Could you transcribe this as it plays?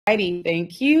Alrighty,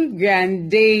 thank you. Grand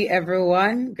day,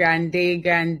 everyone. Grand day,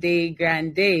 grand day,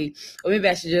 grand day. Or maybe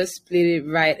I should just split it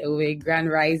right away. Grand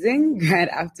rising,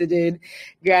 grand afternoon,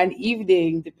 grand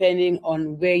evening, depending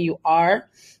on where you are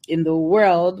in the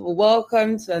world.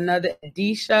 Welcome to another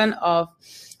edition of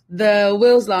the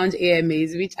Wales Lounge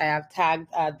AMAs, which I have tagged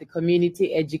the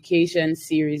Community Education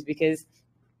Series, because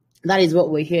that is what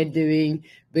we're here doing.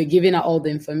 We're giving out all the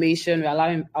information. We're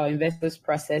allowing our investors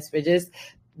process. We're just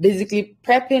basically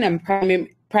prepping and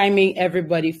priming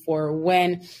everybody for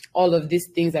when all of these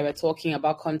things that we're talking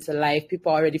about come to life.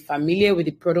 People are already familiar with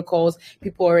the protocols.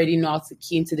 People already know how to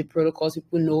key into the protocols.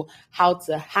 People know how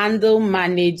to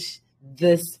manage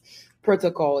this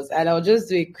protocols. And I'll just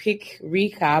do a quick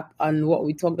recap on what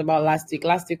we talked about last week.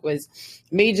 Last week was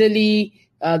majorly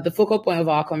the focal point of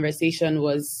our conversation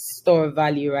was store of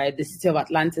value, right? The city of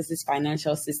Atlantis'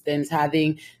 financial systems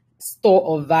having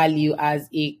store of value as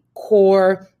a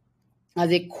core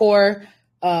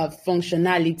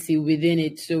functionality within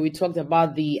it. So we talked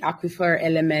about the Aquifer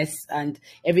LMS and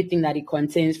everything that it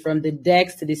contains, from the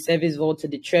DEX to the service vault to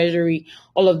the treasury,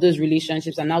 all of those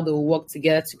relationships, and now they will work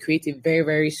together to create a very,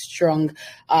 very strong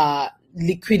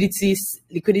liquidity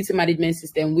management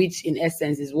system, which in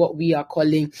essence is what we are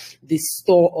calling the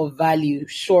store of value,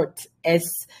 short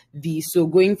SV. So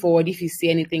going forward, if you see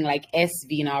anything like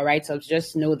SV in our write-ups,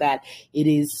 just know that it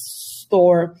is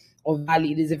store of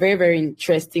value. It is a very, very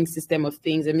interesting system of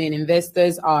things. I mean,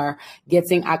 investors are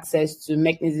getting access to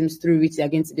mechanisms through which they are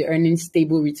going to be earning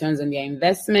stable returns on their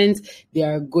investment. They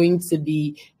are going to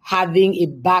be having a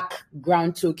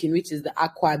background token, which is the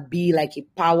Aqua B, like a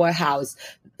powerhouse,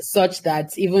 such that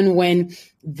even when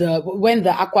the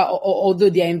Aqua,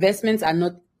 although their investments are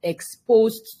not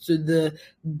exposed to the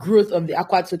growth of the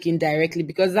Aqua token directly,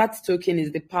 because that token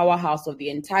is the powerhouse of the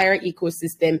entire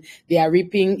ecosystem, they are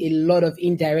reaping a lot of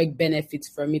indirect benefits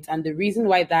from it. And the reason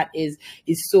why that is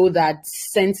so that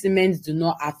sentiments do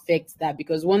not affect that,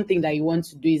 because one thing that you want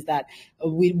to do is that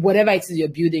with whatever it is you're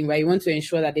building, right, you want to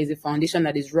ensure that there's a foundation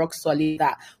that is rock solid,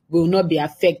 that will not be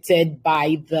affected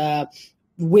by the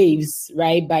waves,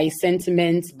 right, by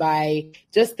sentiment, by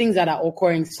just things that are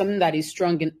occurring, something that is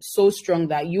strong and so strong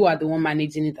that you are the one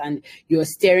managing it and you're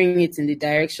steering it in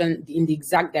the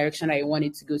exact direction that you want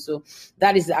it to go. So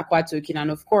that is the Aqua token. And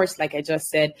of course, like I just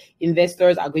said,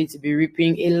 investors are going to be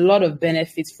reaping a lot of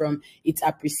benefits from its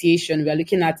appreciation. We are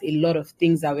looking at a lot of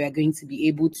things that we are going to be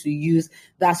able to use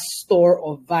that store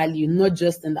of value, not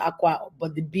just in the Aqua,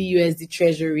 but the BUSD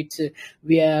treasury too.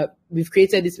 We've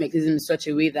created this mechanism in such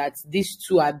a way that these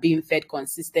two are being fed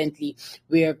consistently.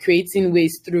 We are creating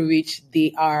ways through which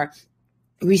they are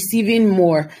receiving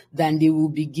more than they will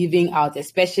be giving out,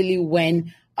 especially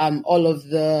when all of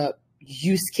the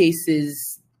use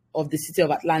cases of the city of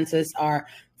Atlantis are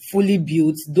fully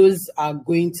built. Those are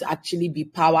going to actually be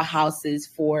powerhouses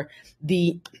for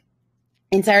the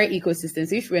entire ecosystem.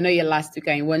 So if we're not here last week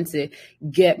and you want to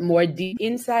get more deep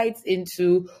insights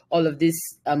into all of these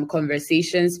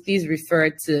conversations, please refer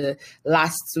to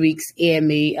last week's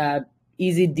AMA.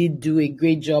 Easy did do a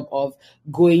great job of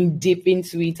going deep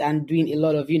into it and doing a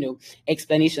lot of,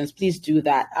 explanations. Please do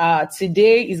that.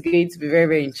 Today is going to be very,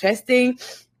 very interesting.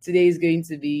 Today is going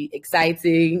to be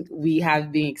exciting. We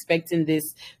have been expecting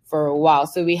this for a while.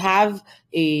 So we have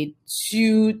a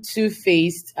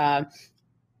two-faced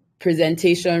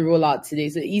presentation rollout today.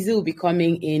 So Easy will be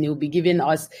coming in. He'll be giving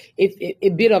us a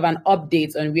bit of an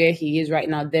update on where he is right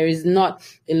now. There is not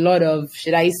a lot of,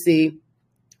 should I say,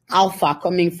 alpha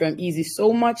coming from Easy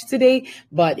so much today,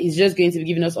 but he's just going to be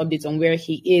giving us updates on where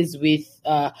he is with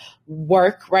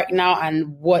work right now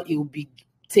and what he will be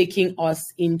taking us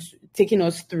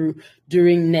through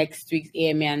during next week's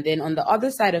AMA. And then on the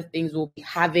other side of things, we'll be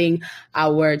having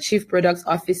our Chief Product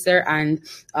Officer and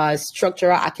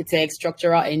structural architect,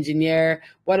 structural engineer.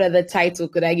 What other title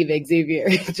could I give Xavier?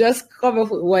 Just come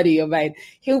up with one in your mind.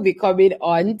 He'll be coming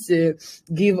on to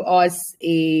give us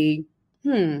a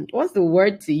what's the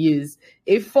word to use?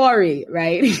 A foray,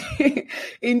 right?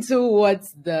 into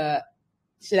what's the,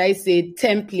 should I say,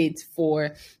 template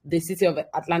for the city of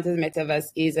Atlantis Metaverse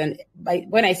is. And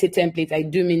when I say template, I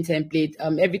do mean template.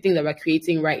 Everything that we're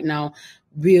creating right now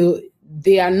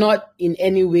they are not in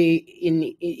any way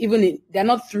they're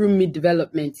not through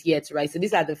mid-development yet, right? So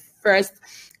these are the first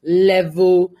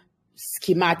level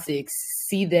schematics.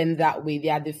 See them that way. They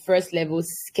are the first level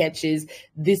sketches.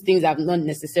 These things have not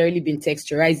necessarily been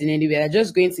texturized in any way. They're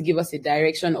just going to give us a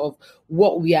direction of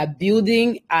what we are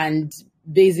building and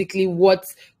basically what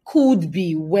could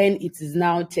be when it is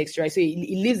now texturized. So it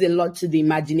leaves a lot to the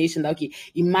imagination. Okay,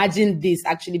 imagine this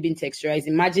actually being texturized.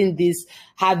 Imagine this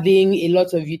having a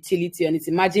lot of utility on it.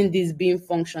 Imagine this being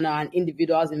functional and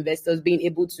individuals, investors being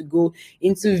able to go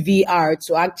into VR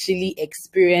to actually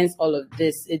experience all of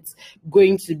this. It's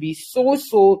going to be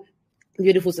so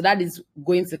beautiful. So that is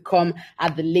going to come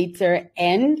at the later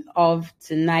end of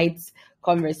tonight's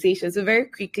conversation. So very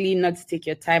quickly, not to take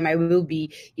your time, I will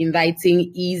be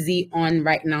inviting Easy on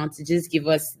right now to just give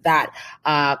us that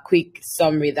quick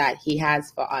summary that he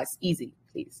has for us. Easy,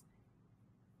 please.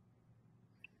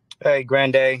 Hey,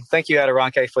 Grande. Thank you,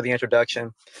 Ronke, for the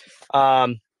introduction.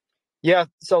 Yeah,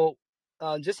 so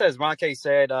just as Ronke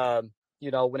said,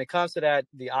 when it comes to that,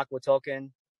 the Aqua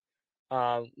token,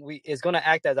 it's going to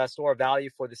act as our store of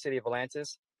value for the city of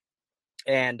Atlantis.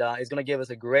 And it's going to give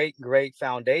us a great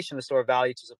foundation to store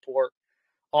value to support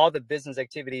all the business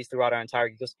activities throughout our entire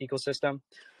ecosystem.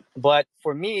 But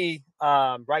for me,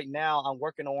 right now, I'm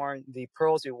working on the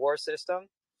Pearls reward system,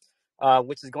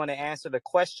 which is going to answer the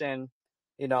question,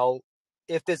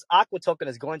 if this Aqua token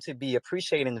is going to be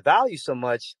appreciating in value so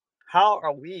much, how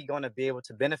are we going to be able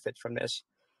to benefit from this?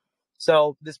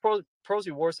 So this Pearls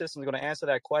reward system is going to answer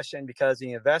that question, because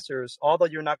the investors, although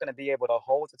you're not going to be able to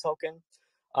hold the token,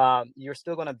 you're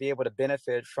still going to be able to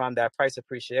benefit from that price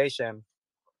appreciation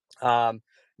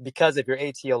because of your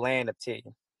ATL NFT.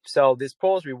 So this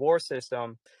Pearls reward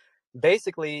system,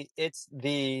 basically, it's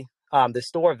the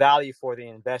store value for the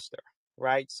investor,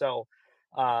 right? So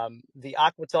the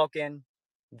Aqua token,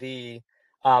 the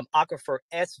Aquifer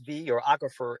SV or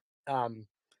Aquifer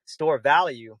store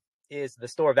value is the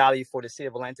store value for the City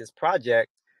of Atlantis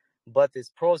project, but this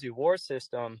Pearls reward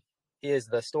system is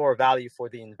the store value for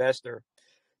the investor.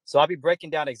 So I'll be breaking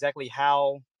down exactly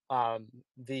how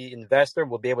the investor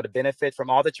will be able to benefit from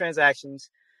all the transactions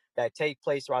that take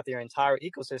place throughout their entire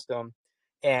ecosystem,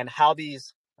 and how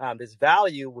this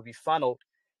value will be funneled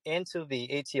into the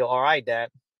ATL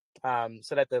dApp,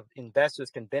 so that the investors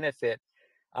can benefit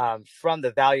from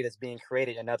the value that's being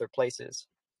created in other places.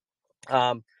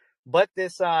 But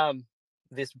this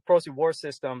Pearls reward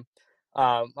system,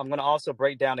 I'm going to also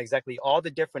break down exactly all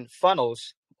the different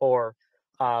funnels, or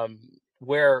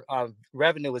where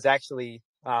revenue is actually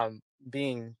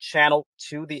being channeled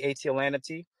to the ATL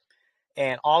NFT.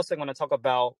 And also going to talk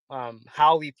about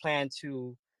how we plan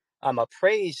to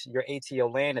appraise your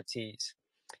ATL NFTs.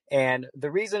 And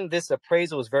the reason this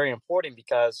appraisal is very important,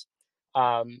 because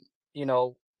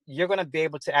you're going to be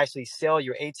able to actually sell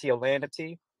your ATL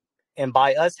NFT. And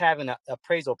by us having an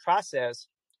appraisal process,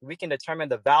 we can determine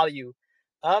the value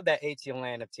of that ATL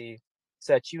NFT,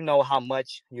 so that you know how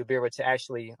much you'll be able to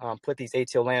actually put these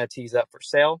ATL NFTs up for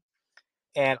sale.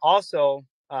 And also,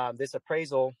 this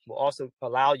appraisal will also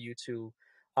allow you to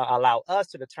allow us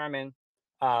to determine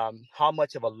how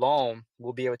much of a loan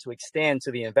we'll be able to extend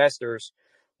to the investors,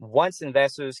 once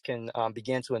investors can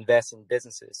begin to invest in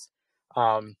businesses,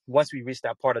 once we reach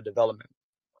that part of development.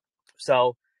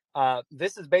 So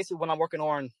this is basically what I'm working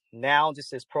on now,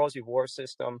 just this Pearls reward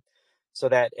system, so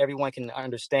that everyone can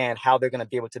understand how they're going to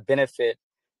be able to benefit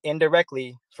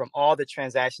indirectly from all the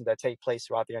transactions that take place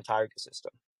throughout the entire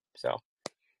ecosystem. So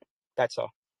that's all.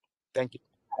 Thank you.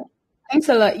 Thanks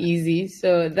a lot, Easy.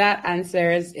 So that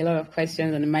answers a lot of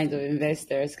questions on the minds of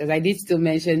investors, because I did still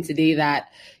mention today that,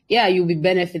 yeah, you'll be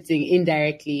benefiting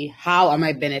indirectly. How am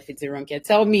I benefiting, Ronke?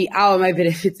 Tell me, how am I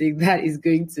benefiting? That is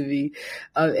going to be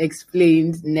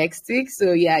explained next week.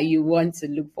 So yeah, you want to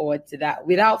look forward to that.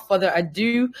 Without further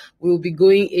ado, we'll be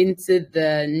going into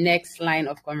the next line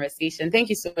of conversation. Thank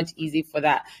you so much, Easy, for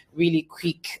that really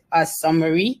quick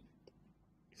summary.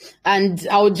 And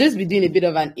I'll just be doing a bit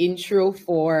of an intro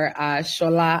for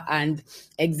Shola and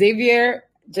Xavier,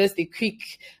 just a quick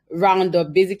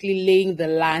roundup, basically laying the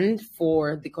land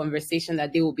for the conversation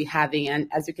that they will be having. And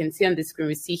as you can see on the screen,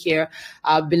 we see here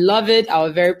our beloved,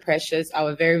 our very precious,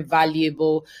 our very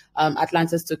valuable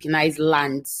Atlantus tokenized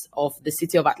lands of the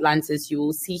city of Atlantis. You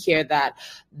will see here that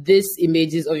these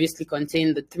images obviously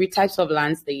contain the three types of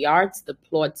lands: the yards, the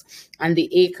plot, and the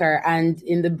acre. And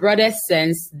in the broadest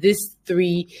sense, these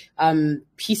three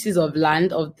pieces of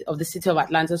land of the city of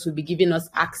Atlantis will be giving us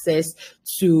access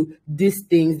to these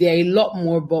things. There are a lot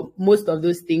more, but most of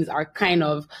those things are kind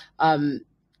of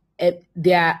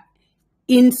they are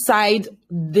inside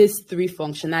these three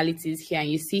functionalities here. And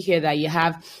you see here that you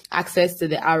have access to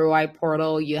the ROI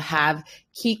portal, you have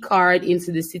key card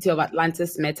into the City of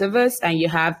Atlantis metaverse, and you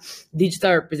have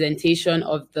digital representation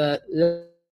of the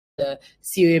COA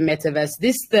metaverse.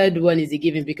 This third one is a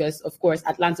given because, of course,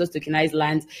 Atlantis tokenized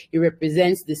lands, it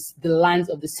represents the lands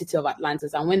of the City of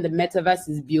Atlantis. And when the metaverse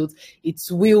is built, it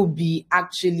will be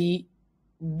actually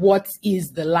what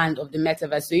is the land of the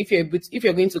metaverse. So if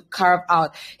you're going to carve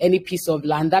out any piece of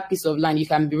land, that piece of land, you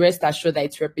can be rest assured that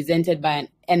it's represented by an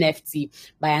NFT,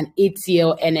 by an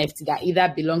ATL NFT that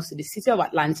either belongs to the city of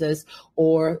Atlantis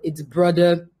or its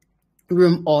broader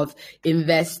room of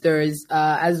investors.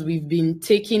 As we've been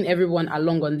taking everyone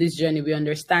along on this journey, we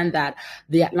understand that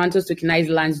the Atlantis tokenized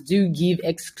lands do give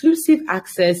exclusive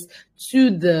access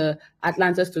to the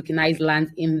Atlantis tokenized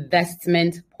land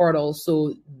investment portal.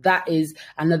 So that is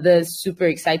another super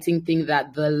exciting thing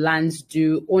that the lands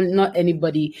do. Not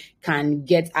anybody can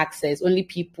get access. Only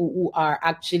people who are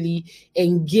actually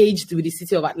engaged with the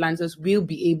city of Atlantis will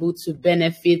be able to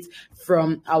benefit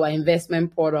from our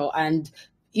investment portal. And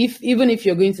even if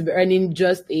you're going to be earning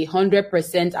just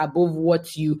 100% above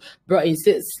what you brought in,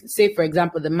 say for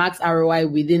example, the max ROI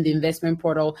within the investment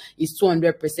portal is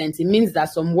 200%, it means that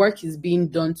some work is being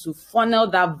done to funnel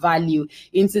that value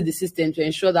into the system to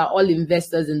ensure that all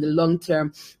investors in the long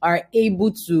term are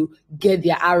able to get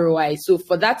their ROI. So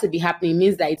for that to be happening, it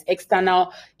means that it's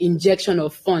external injection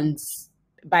of funds.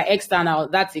 By external,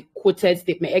 that's a quoted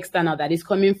statement, external, that is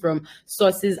coming from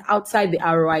sources outside the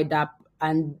ROI dApp.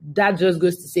 And that just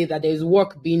goes to say that there's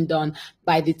work being done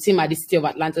by the team at the City of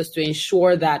Atlantis to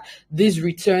ensure that these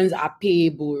returns are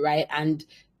payable, right? And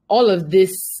all of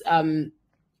this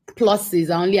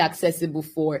pluses are only accessible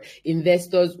for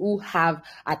investors who have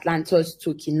Atlantis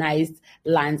tokenized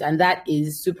lands. And that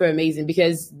is super amazing,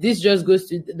 because this just goes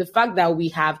to the fact that we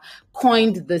have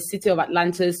coined the City of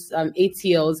Atlantis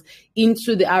ATLs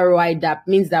into the ROI dApp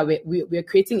means that we're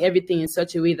creating everything in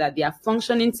such a way that they are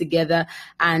functioning together,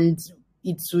 and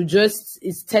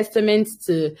it's testament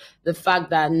to the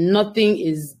fact that nothing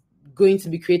is going to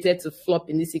be created to flop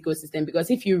in this ecosystem.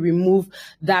 Because if you remove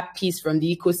that piece from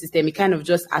the ecosystem, it kind of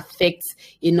just affects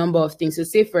a number of things. So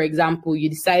say, for example,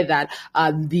 you decide that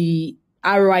the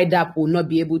ROI dApp will not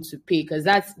be able to pay, because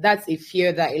that's a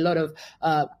fear that a lot of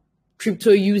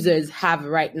crypto users have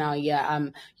right now.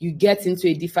 You get into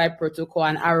a DeFi protocol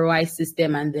and ROI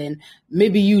system, and then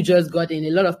maybe you just got in. A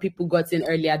lot of people got in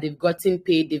earlier, they've gotten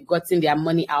paid, they've gotten their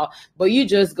money out, but you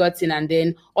just got in, and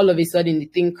then all of a sudden the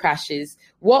thing crashes.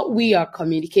 What we are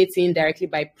communicating directly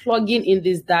by plugging in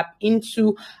this dApp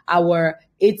into our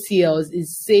ATLs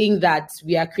is saying that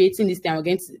we are creating this thing.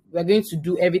 We're going to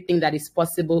do everything that is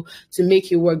possible to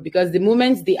make it work, because the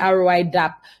moment the ROI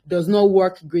dApp does not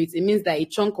work great, it means that a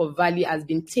chunk of value has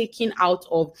been taken out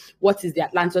of what is the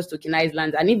Atlantis tokenized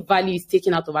lands. And if value is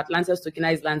taken out of Atlantis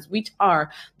tokenized lands, which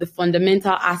are the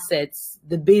fundamental assets,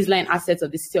 the baseline assets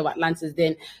of the City of Atlantis,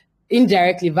 then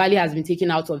indirectly value has been taken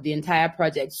out of the entire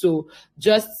project. So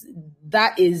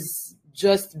that is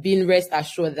just being rest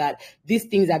assured that these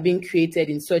things are being created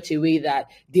in such a way that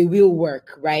they will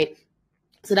work, right?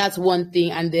 So that's one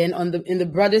thing. And then in the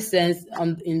broader sense,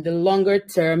 in the longer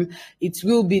term, it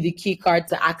will be the key card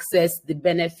to access the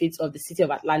benefits of the City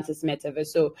of Atlantis metaverse.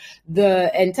 So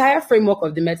the entire framework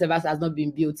of the metaverse has not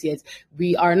been built yet.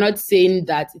 We are not saying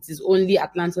that it is only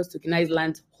Atlantis tokenized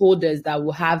land holders that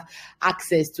will have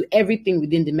access to everything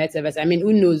within the metaverse. I mean,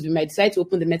 who knows? We might decide to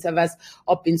open the metaverse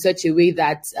up in such a way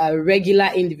that regular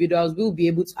individuals will be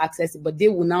able to access it, but they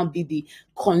will now be the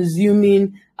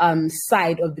consuming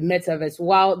side of the metaverse,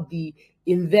 while the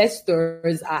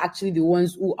investors are actually the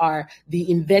ones who are the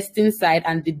investing side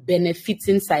and the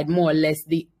benefiting side, more or less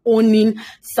the owning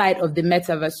side of the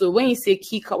metaverse. So when you say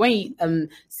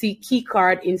see key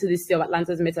card into the City of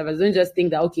Atlantis metaverse, don't just think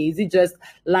that, okay, is it just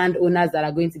landowners that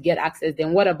are going to get access?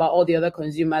 Then what about all the other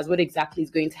consumers? What exactly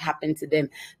is going to happen to them?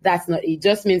 That's not, it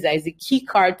just means that it's a key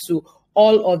card to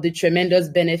all of the tremendous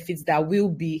benefits that will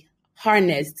be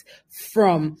harnessed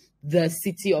from the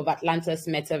City of Atlantis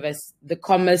metaverse, the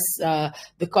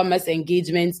commerce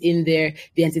engagements in there,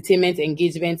 the entertainment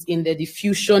engagements in there, the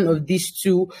fusion of these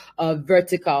two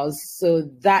verticals. So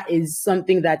that is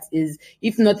something that is,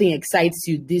 if nothing excites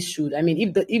you, this should. I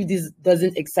mean, if this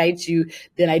doesn't excite you,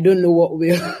 then I don't know what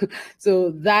will. So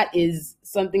that is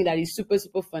something that is super,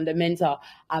 super fundamental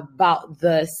about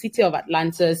the City of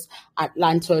Atlantis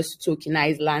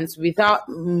tokenized lands. Without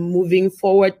moving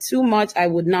forward too much, I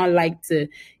would now like to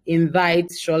invite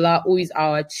Shola, who is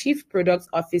our Chief Product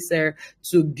Officer,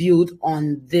 to build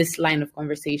on this line of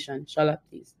conversation. Shola,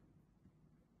 please.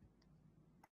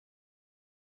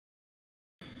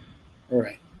 All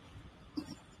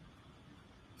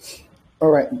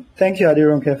right. Thank you,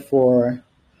 Adironke, for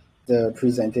the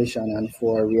presentation and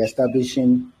for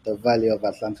reestablishing the value of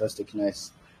Atlantis tokenized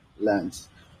lands.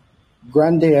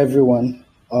 Grand day, everyone.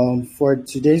 For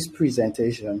today's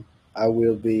presentation, I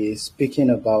will be speaking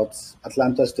about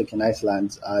Atlantis tokenized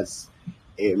lands as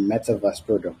a metaverse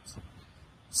product.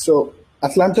 So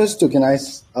Atlantis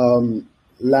tokenized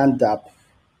land dApp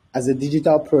as a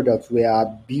digital product, we are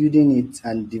building it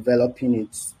and developing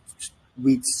it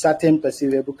with certain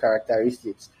perceivable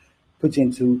characteristics put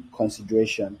into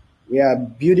consideration. We are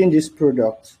building this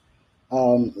product,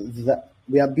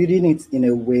 we are building it in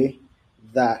a way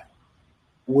that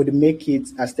would make it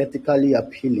aesthetically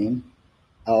appealing,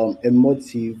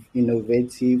 emotive,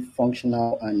 innovative,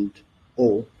 functional, and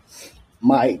all.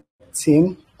 My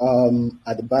team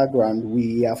at the background,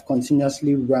 we have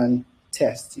continuously run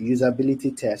tests,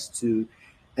 usability tests, to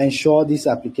ensure this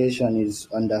application is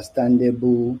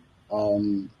understandable,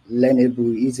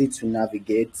 learnable, easy to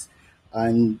navigate.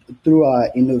 And through our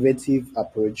innovative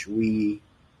approach, we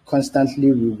constantly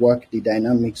rework the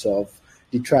dynamics of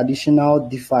the traditional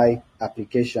DeFi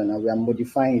application, and we are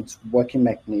modifying its working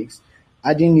mechanics,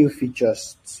 adding new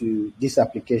features to this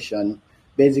application,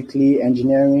 basically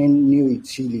engineering new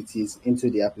utilities into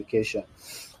the application.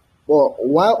 Well,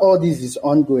 while all this is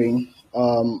ongoing,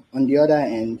 on the other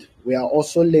end, we are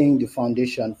also laying the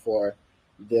foundation for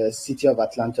the City of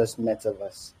Atlantus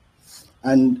metaverse.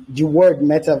 And the word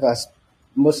metaverse,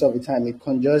 most of the time, it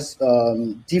conjures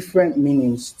different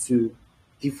meanings to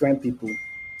different people.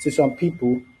 To some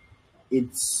people,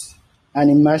 it's an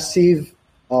immersive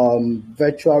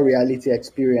virtual reality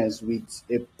experience with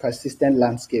a persistent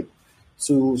landscape.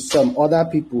 To some other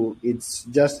people, it's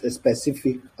just a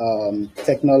specific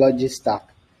technology stack.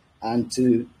 And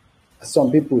to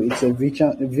some people, it's a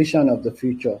vision of the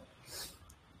future.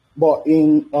 But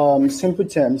in simple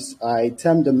terms, I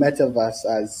term the metaverse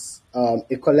as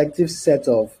a collective set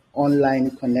of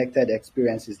online connected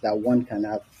experiences that one can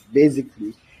have.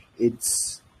 Basically,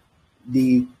 it's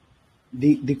the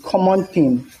common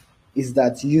theme is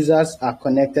that users are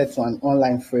connected to an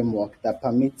online framework that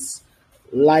permits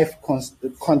live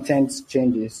content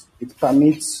changes. It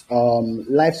permits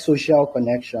live social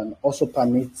connection, also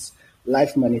permits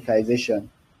live monetization.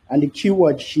 And the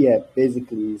keyword here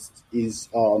basically is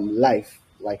life,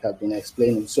 like I've been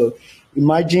explaining. So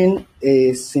imagine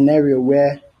a scenario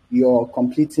where you're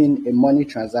completing a money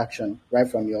transaction right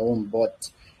from your home, but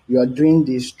you're doing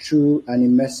this through an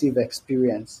immersive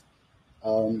experience.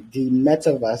 The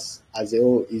metaverse as a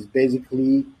whole is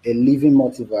basically a living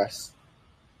multiverse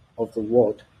of the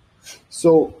world.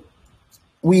 So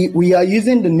we are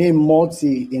using the name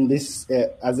multi in this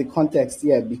as a context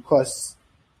here because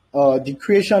the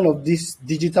creation of this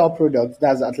digital product,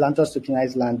 that's Atlantus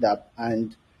Tokenised Land App,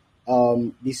 and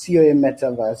the COA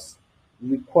metaverse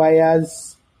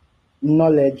requires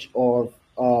knowledge of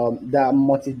that are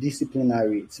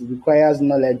multidisciplinary. It requires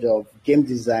knowledge of game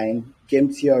design,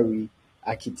 game theory,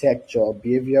 architecture,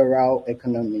 behavioral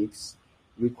economics,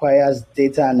 requires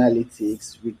data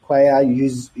analytics, require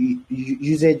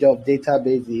usage of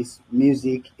databases,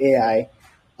 music, AI,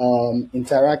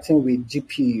 interacting with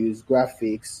GPUs,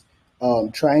 graphics,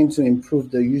 trying to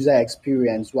improve the user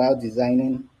experience while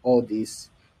designing all this,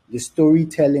 the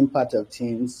storytelling part of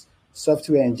things,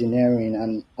 software engineering,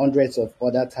 and hundreds of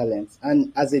other talents.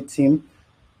 And as a team,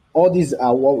 all these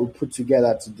are what we put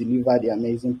together to deliver the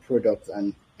amazing product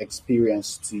and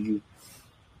experience to you.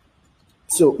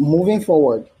 So moving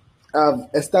forward, I've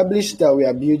established that we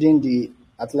are building the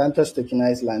Atlantus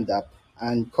Tokenized Land App,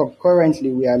 and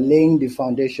concurrently we are laying the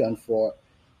foundation for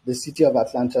the City of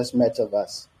Atlantus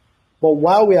metaverse. But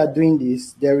while we are doing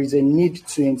this, there is a need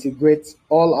to integrate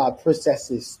all our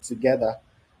processes together,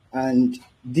 and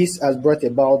this has brought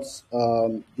about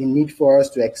the need for us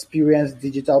to experience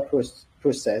digital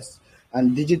process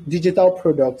and digital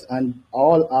products and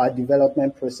all our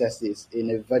development processes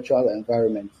in a virtual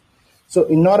environment. So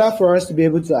in order for us to be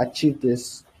able to achieve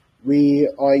this, we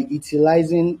are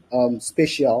utilizing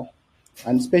Spatial,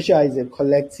 and Spatial is a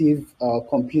collective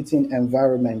computing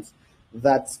environment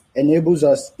that enables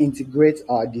us integrate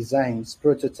our designs,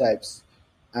 prototypes,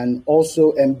 and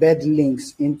also embed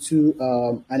links into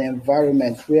an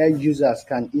environment where users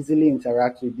can easily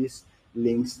interact with these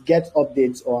links, get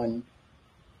updates on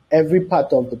every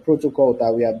part of the protocol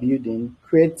that we are building,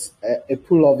 create a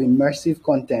pool of immersive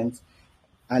content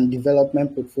and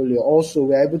development portfolio. Also,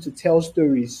 we're able to tell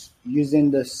stories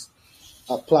using this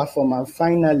platform. And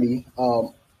finally,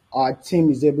 our team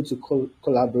is able to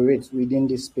collaborate within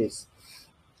this space.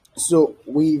 So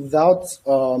without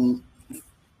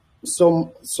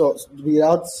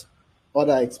without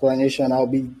other explanation, I'll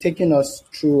be taking us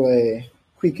through a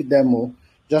quick demo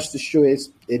just to show us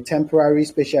a temporary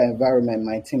spatial environment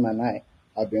my team and I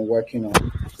have been working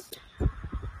on.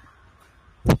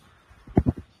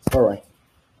 All right.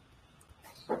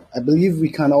 I believe we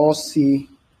can all see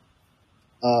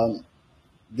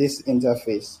this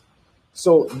interface.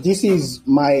 So this is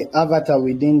my avatar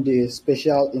within the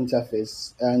spatial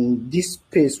interface, and this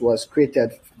space was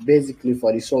created basically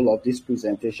for the soul of this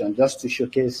presentation, just to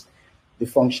showcase the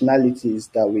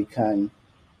functionalities that we can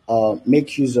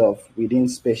make use of within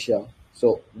spatial.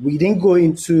 So we didn't go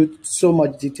into so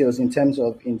much details in terms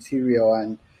of interior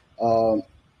and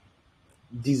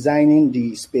designing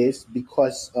the space,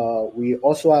 because we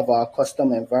also have our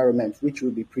custom environment, which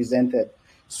will be presented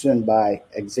soon by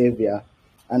Xavier.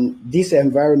 And this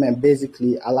environment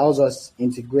basically allows us to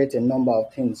integrate a number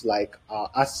of things like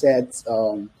assets,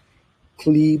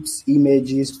 clips,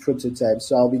 images, prototypes.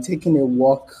 So I'll be taking a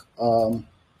walk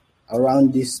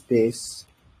around this space.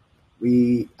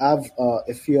 We have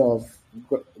a few of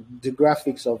the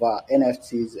graphics of our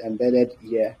NFTs embedded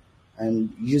here,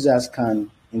 and users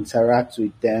can interact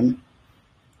with them.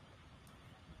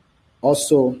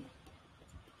 Also,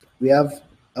 we have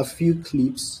a few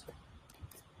clips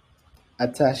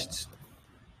attached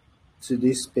to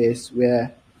this space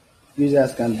where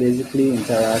users can basically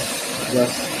interact.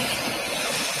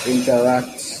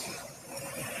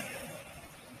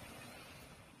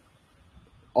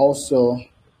 Also,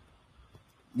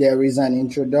 there is an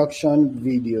introduction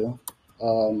video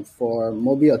for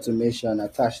mobile automation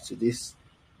attached to this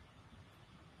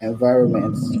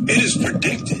environment. It is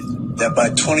predicted that by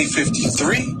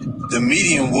 2053, the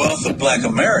median wealth of Black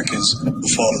Americans will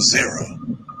fall to zero.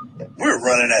 We're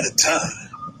running out of time.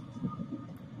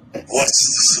 What's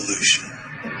the solution?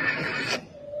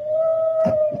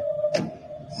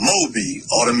 Mobi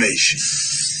Automation,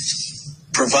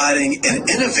 providing an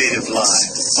innovative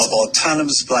line of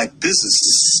autonomous Black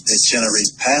businesses that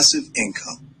generate passive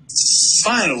income,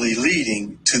 finally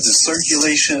leading to the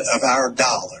circulation of our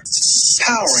dollar,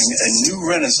 powering a new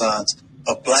renaissance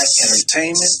of Black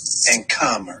entertainment and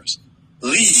commerce,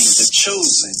 leading the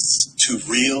chosen to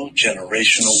real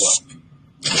generational wealth.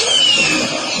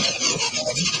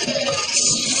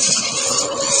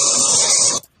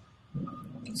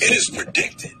 It is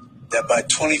predicted that by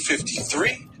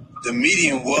 2053, the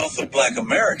median wealth of Black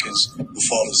Americans will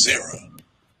fall to zero.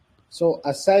 So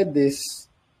aside this,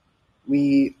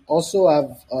 we also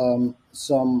have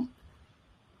some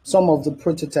of the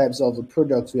prototypes of the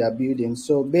products we are building.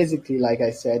 So basically, like I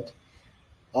said,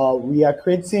 we are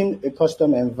creating a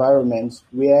custom environment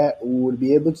where we will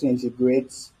be able to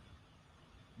integrate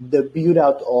the build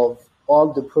out of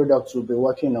all the products we'll be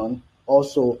working on,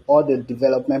 also all the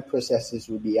development processes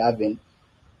we'll be having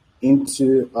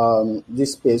into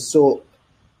this space. So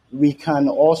we can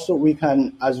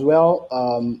as well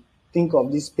think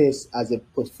of this space as a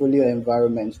portfolio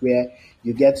environment where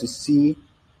you get to see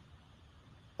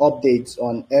updates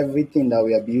on everything that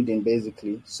we are building,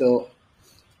 basically. So,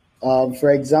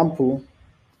 for example,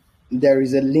 there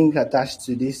is a link attached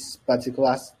to this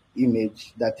particular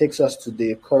image that takes us to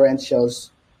the current CHLZ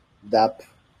dApp.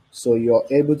 So you're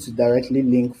able to directly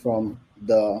link from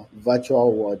the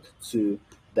virtual world to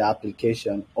the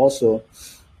application. Also,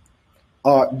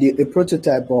 the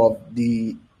prototype of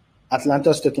the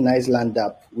Atlantus tokenized land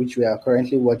app, which we are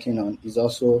currently working on, is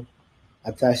also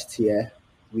attached here.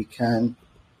 We can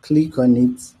click on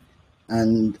it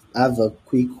and have a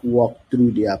quick walk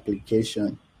through the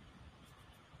application.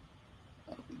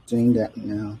 I'm doing that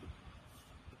now.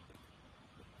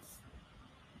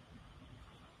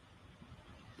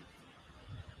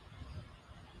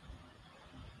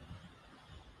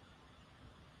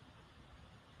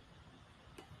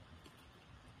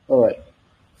 All right.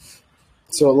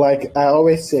 So like I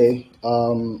always say,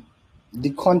 the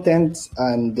content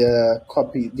and the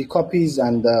copies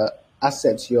and the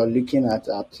assets you're looking at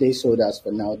are placeholders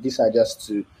for now. These are just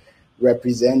to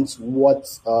represent what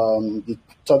the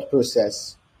thought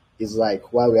process is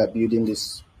like while we are building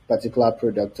this particular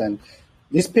product. And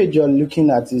this page you're looking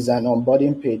at is an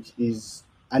onboarding page, is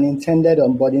an intended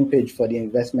onboarding page for the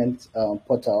investment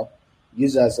portal.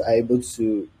 Users are able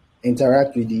to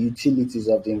interact with the utilities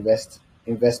of the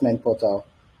investment portal,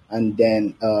 and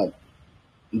then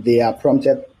they are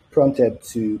prompted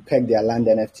to peg their land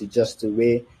NFT, just the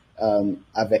way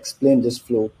I've explained this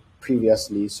flow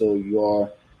previously. So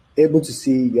you're able to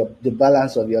see the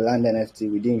balance of your land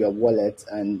NFT within your wallet,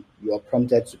 and you're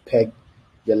prompted to peg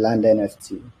your land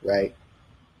NFT, right?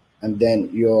 And then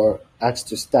you're asked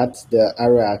to start the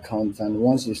ARA account, and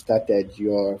once you started,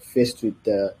 you're faced with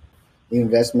the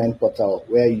investment portal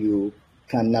where you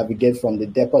can navigate from the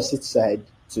deposit side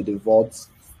to the vault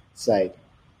side.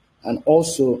 And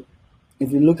also, if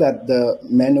you look at the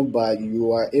menu bar,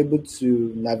 you are able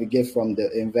to navigate from the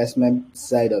investment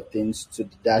side of things to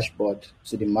the dashboard,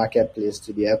 to the marketplace,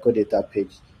 to the echo data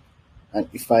page. And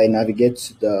if I navigate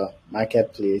to the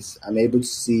marketplace, I'm able to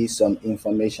see some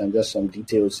information, just some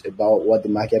details about what the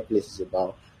marketplace is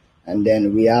about. And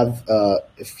then we have a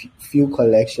few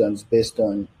collections based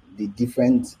on the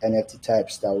different NFT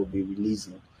types that we'll be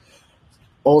releasing.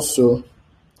 Also,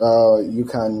 you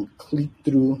can click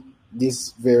through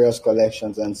these various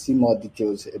collections and see more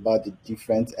details about the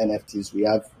different NFTs we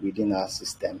have within our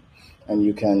system. And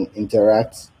you can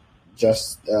interact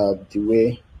just the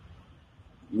way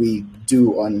we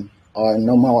do on our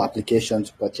normal application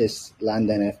to purchase land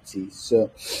NFTs.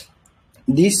 So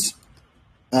this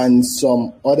and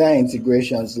some other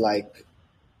integrations like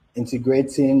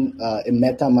integrating a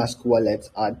MetaMask wallet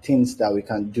are things that we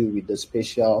can do with the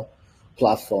spatial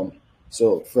platform.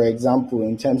 So for example,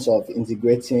 in terms of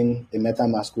integrating a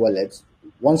MetaMask wallet,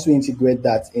 once we integrate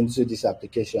that into this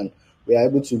application, we are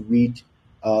able to read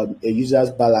a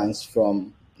user's balance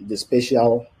from the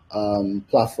spatial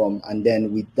platform, and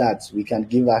then with that, we can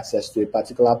give access to a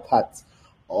particular part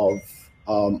of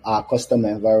our custom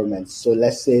environment. So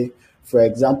let's say, for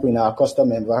example, in our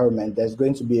custom environment, there's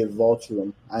going to be a vault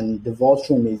room, and the vault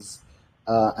room is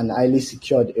an highly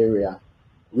secured area,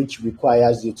 which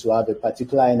requires you to have a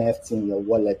particular NFT in your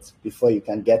wallet before you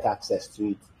can get access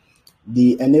to it.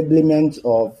 The enablement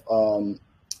of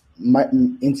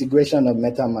integration of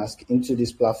MetaMask into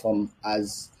this platform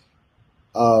has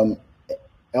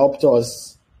helped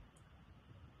us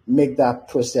make that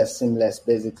process seamless,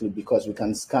 basically, because we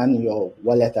can scan your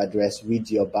wallet address, read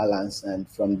your balance, and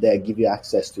from there give you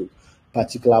access to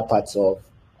particular parts of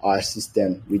our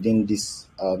system within this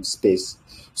space.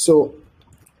 So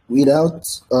without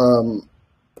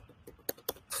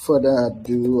further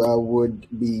ado, I would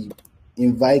be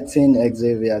inviting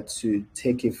Xavier to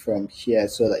take it from here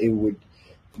so that it would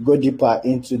go deeper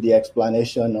into the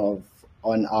explanation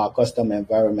on our custom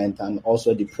environment and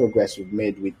also the progress we've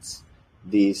made with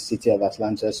the City of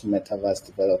Atlantis Metaverse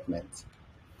development.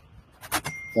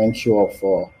 Thank you all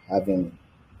for having me.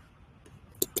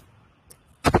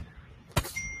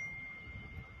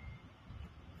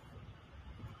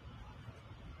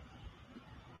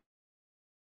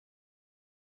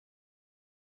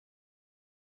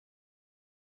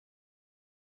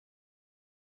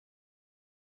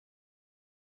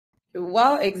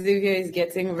 While Xavier is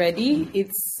getting ready,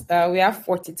 it's we have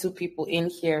 42 people in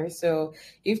here. So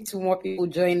if 2 more people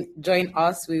join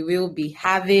us, we will be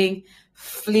having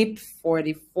Flip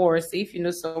 44. So if you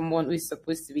know someone who is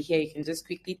supposed to be here, you can just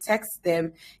quickly text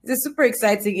them. It's a super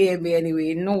exciting AMA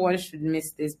anyway. No one should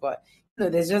miss this, but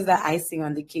there's just that icing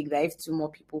on the cake that if 2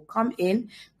 more people come in,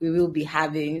 we will be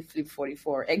having Flip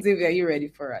 44. Xavier, are you ready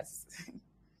for us?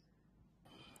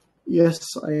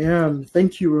 Yes, I am.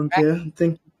 Thank you, Ronke.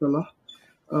 Thank you, fella.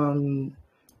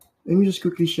 Let me just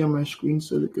quickly share my screen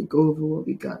so we can go over what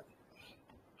we got.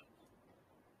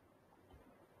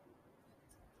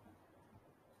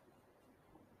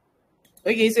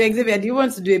 Okay, so Xavier, do you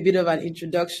want to do a bit of an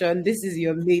introduction? This is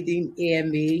your maiden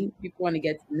AMA. People want to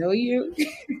get to know you.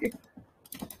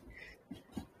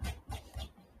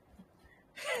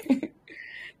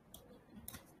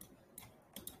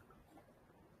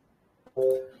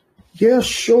 Yeah,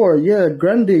 sure. Yeah,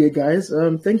 grand day, guys.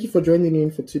 Thank you for joining in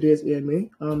for today's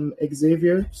AMA.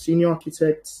 Xavier, Senior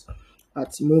Architect at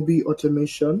Mobi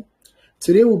Automation.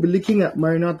 Today we'll be looking at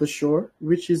Marina at the Shore,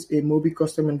 which is a Mobi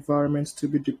custom environment to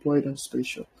be deployed on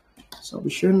Spatial. So I'll be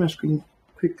sharing my screen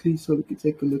quickly so we can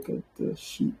take a look at the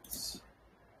sheets.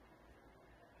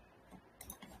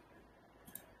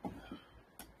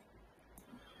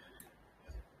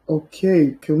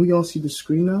 Okay, can we all see the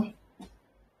screen now?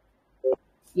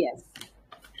 Yes.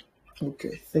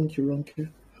 Okay, thank you, Ronke.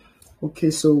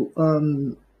 Okay, so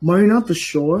Marina at the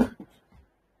Shore.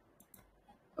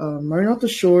 Marina at the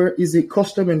Shore is a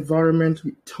custom environment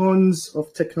with tons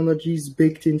of technologies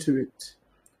baked into it.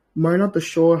 Marina at the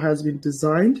Shore has been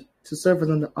designed to serve as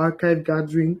an archive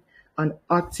gathering and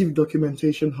active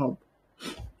documentation hub.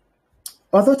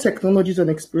 Other technologies and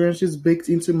experiences baked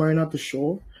into Marina at the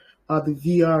Shore are the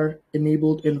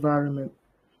VR-enabled environment.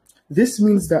 This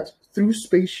means that through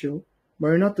Spatial,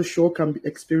 Marina at the Shore can be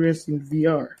experienced in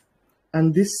VR,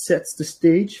 and this sets the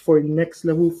stage for a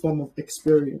next-level form of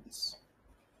experience.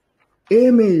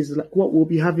 AMAs, like what we'll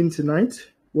be having tonight,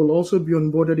 will also be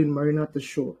onboarded in Marina at the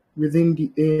Shore within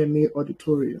the AMA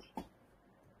auditorium.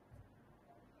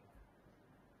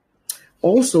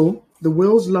 Also, the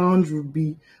Whales Lounge will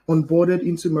be onboarded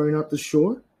into Marina at the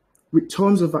Shore with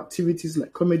tons of activities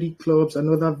like comedy clubs and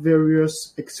other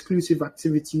various exclusive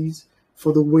activities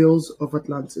for the whales of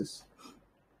Atlantis.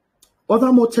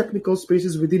 Other more technical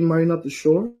spaces within Marina at the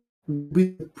Shore will be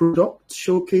the product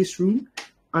showcase room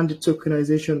and the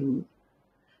tokenization room.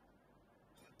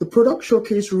 The product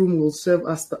showcase room will serve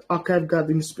as the archive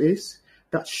gathering space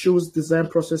that shows design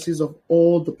processes of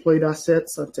all deployed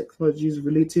assets and technologies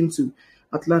relating to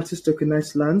Atlantis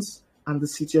tokenized lands and the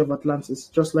city of Atlantis,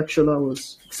 just like Shola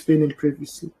was explaining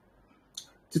previously.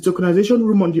 The tokenization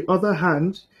room, on the other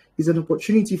hand, is an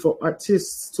opportunity for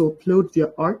artists to upload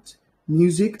their art,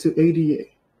 music to ADA.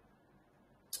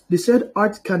 The said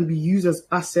art can be used as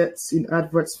assets in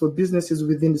adverts for businesses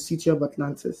within the city of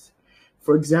Atlantis.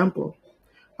 For example,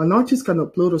 an artist can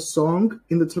upload a song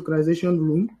in the tokenization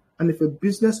room, and if a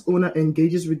business owner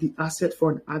engages with the asset for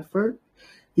an advert,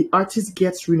 the artist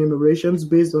gets remunerations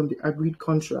based on the agreed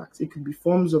contract. It could be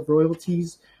forms of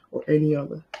royalties or any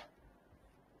other.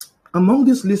 Among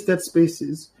these listed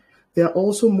spaces, there are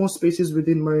also more spaces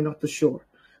within Marina at the Shore,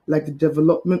 like the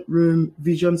Development Room,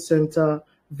 Vision Center,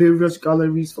 various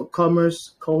galleries for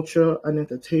commerce, culture, and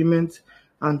entertainment,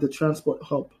 and the Transport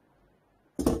Hub.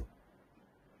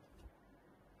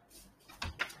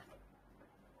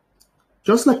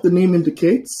 Just like the name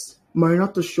indicates, Marina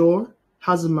at the Shore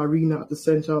has a marina at the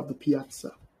center of the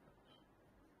piazza.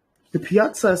 The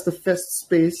piazza is the first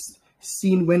space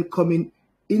seen when coming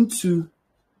into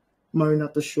Marina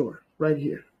at the Shore, right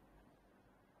here.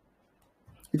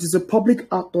 It is a public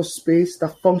outdoor space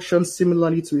that functions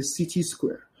similarly to a city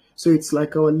square. So it's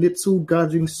like our little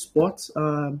gathering spot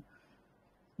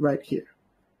right here.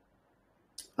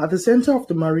 At the center of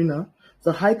the marina,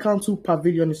 the High Council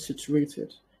Pavilion is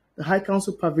situated. The High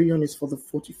Council Pavilion is for the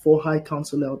 44 High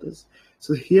Council elders.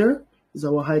 So here is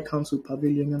our High Council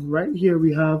Pavilion. And right here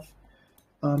we have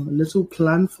a little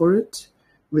plan for it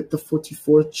with the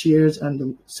 44 chairs and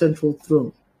the central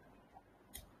throne.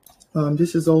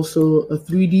 This is also a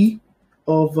 3D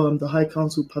of the High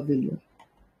Council Pavilion.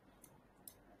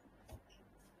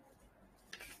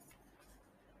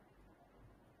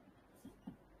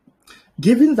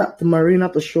 Given that the marina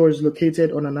at the shore is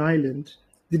located on an island,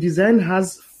 the design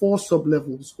has 4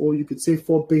 sub-levels, or you could say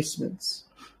 4 basements.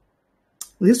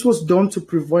 This was done to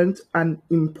prevent an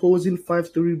imposing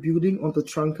 5-story building on the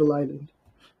tranquil island.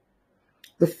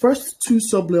 The first 2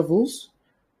 sub-levels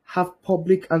have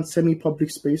public and semi-public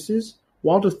spaces,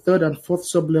 while the 3rd and 4th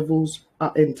sub-levels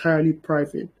are entirely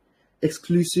private,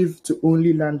 exclusive to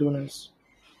only landowners.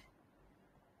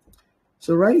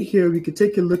 So right here, we could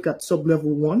take a look at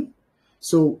sub-level 1.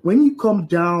 So when you come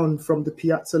down from the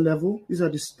piazza level, these are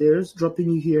the stairs dropping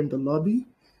you here in the lobby.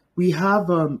 We have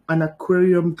an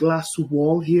aquarium glass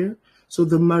wall here. So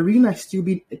the marina is still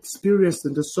being experienced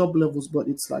in the sub-levels, but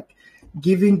it's like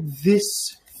giving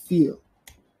this feel.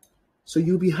 So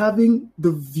you'll be having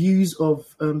the views of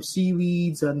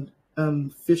seaweeds and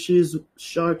fishes,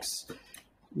 sharks,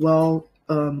 while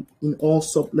in all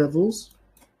sub-levels.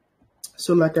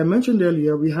 So like I mentioned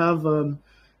earlier, we have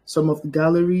some of the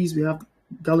galleries. We have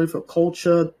gallery for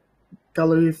culture,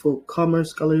 gallery for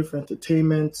commerce, gallery for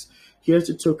entertainment. Here's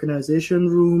the tokenization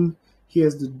room.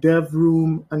 Here's the dev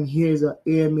room, and here's an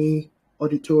AMA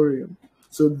auditorium.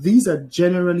 So these are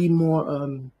generally more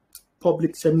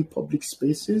public, semi-public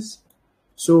spaces.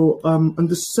 So on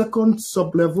the second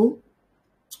sub-level,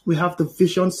 we have the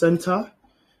Vision Center,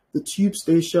 the Tube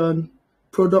Station,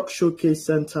 Product Showcase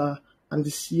Center, and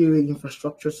the COA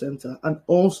Infrastructure Center. And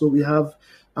also we have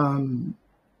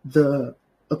the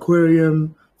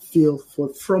aquarium field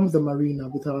from the marina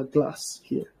with our glass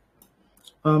here.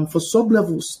 For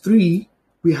sub-levels 3,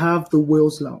 we have the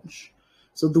Whales Lounge.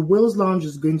 So the Whales Lounge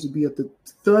is going to be at the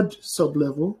 3rd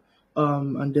sub-level.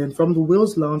 And then from the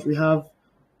Whales Lounge, we have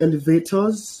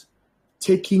elevators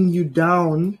taking you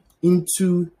down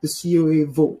into the COA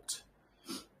vault.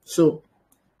 So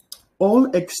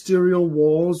all exterior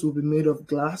walls will be made of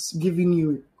glass, giving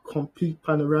you a complete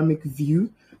panoramic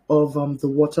view of the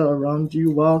water around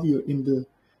you while you're in the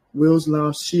Whales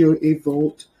Lounge, COA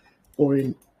vault, or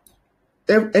in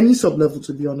any sub-level,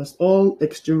 to be honest. All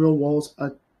exterior walls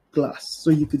are glass, so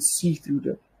you could see through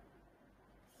them.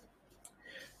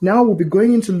 Now we'll be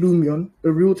going into Lumion,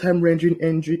 a real-time rendering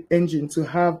engine, to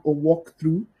have a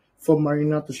walkthrough for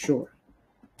Marina at the Shore.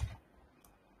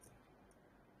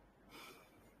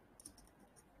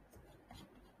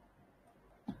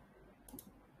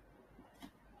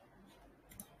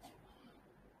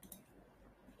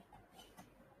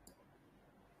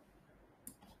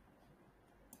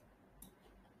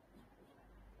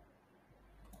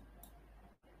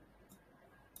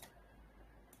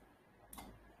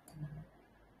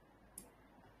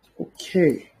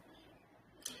 Okay.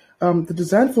 The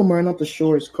design for Marina at the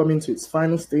Shore is coming to its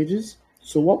final stages.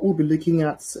 So what we'll be looking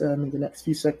at in the next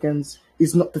few seconds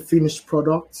is not the finished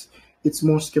product. It's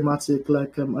more schematic,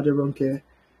 like Aderonke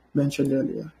mentioned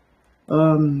earlier.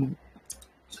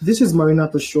 So this is marina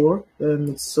at the shore, and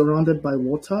it's surrounded by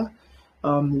water.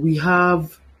 We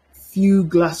have few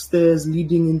glass stairs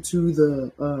leading into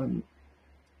the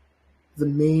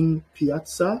main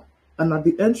piazza, and at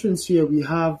the entrance here we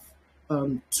have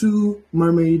two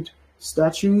mermaid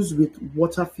statues with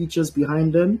water features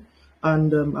behind them.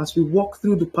 And as we walk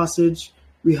through the passage,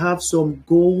 we have some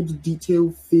gold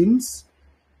detail fins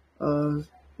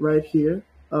right here.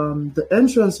 The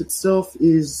entrance itself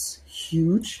is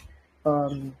huge.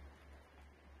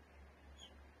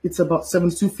 It's about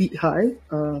 72 feet high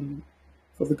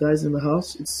for the guys in the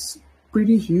house. It's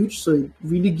pretty huge, so it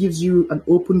really gives you an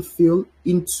open feel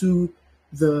into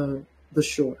the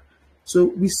shore. So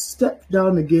we step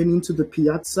down again into the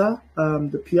piazza.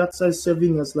 The piazza is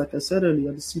serving as, like I said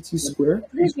earlier, the city square.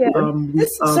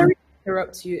 Sorry to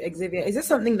interrupt you, Xavier. Is this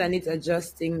something that needs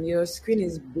adjusting? Your screen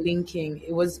is blinking.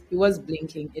 It was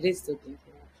blinking. It is still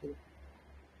blinking, actually.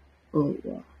 Oh,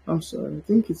 wow. I'm sorry. I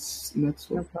think it's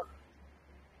network.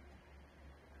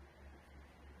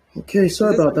 Okay,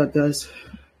 sorry about that, guys.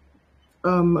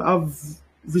 I've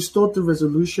restored the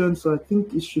resolution, so I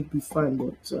think it should be fine,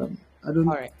 but I don't.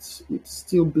 Right. It's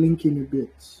still blinking a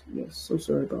bit. Yes, so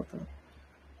sorry about that.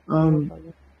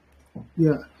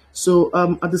 Yeah. So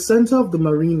at the center of the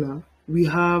marina, we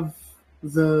have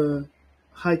the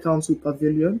High Council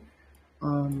Pavilion.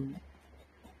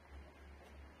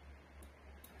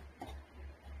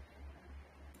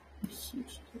 Let's see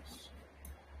this.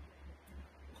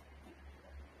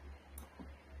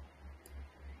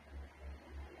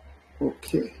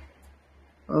 Okay.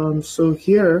 So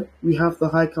here we have the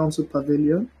High Council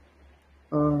Pavilion.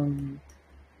 And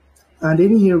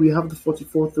in here we have the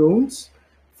 44 thrones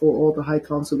for all the High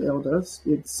Council elders.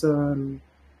 It's going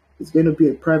to be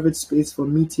a private space for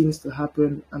meetings to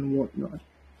happen and whatnot.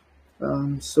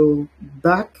 So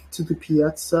back to the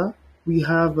piazza, we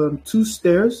have two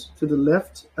stairs to the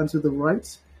left and to the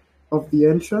right of the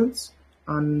entrance.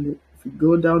 And if we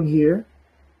go down here,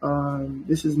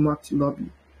 this is marked lobby.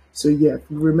 So yeah,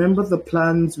 remember the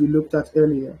plans we looked at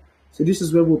earlier. So this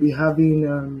is where we'll be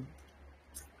having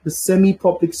the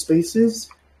semi-public spaces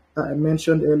that I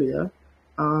mentioned earlier.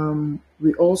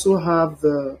 We also have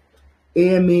the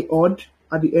AMA odd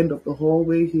at the end of the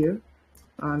hallway here.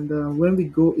 And when we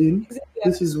go in,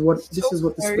 this is what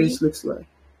the space looks like.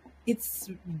 It's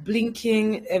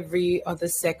blinking every other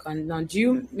second. Now, do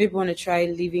you maybe want to try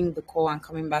leaving the call and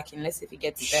coming back in? Let's see if it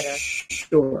gets better.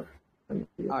 Sure.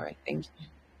 All right, thank you.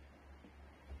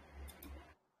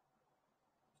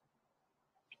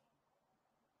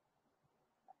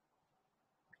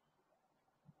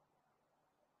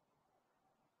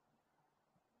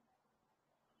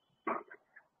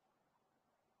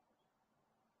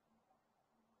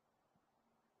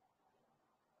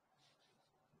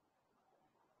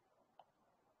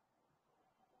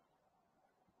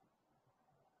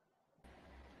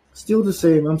 Still the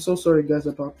same. I'm so sorry, guys,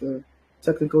 about the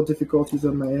technical difficulties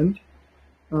on my end.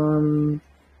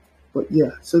 But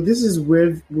yeah, so this is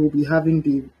where we'll be having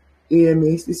the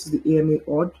AMAs. This is the AMA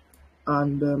odd,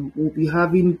 and we'll be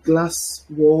having glass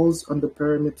walls on the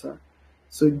perimeter.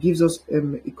 So it gives us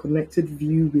a connected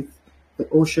view with the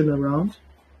ocean around.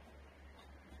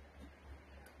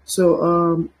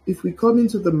 So if we come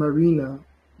into the marina,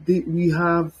 we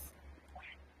have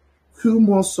two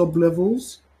more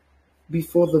sub-levels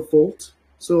before the vault.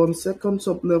 So on second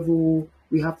sub-level,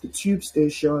 we have the tube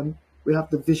station, we have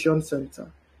the vision center.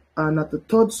 And at the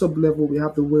third sub-level, we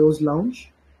have the whales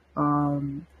lounge.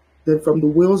 Then from the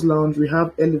whales lounge, we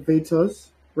have elevators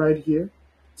right here,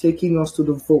 taking us to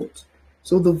the vault.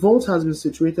 So the vault has been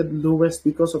situated lowest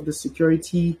because of the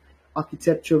security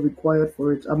architecture required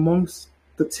for it, amongst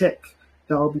the tech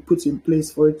that will be put in place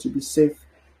for it to be safe.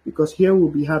 Because here we'll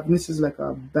be having, this is like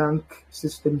a bank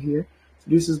system here. So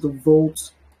this is the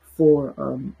vault for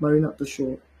Marina at the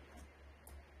Shore.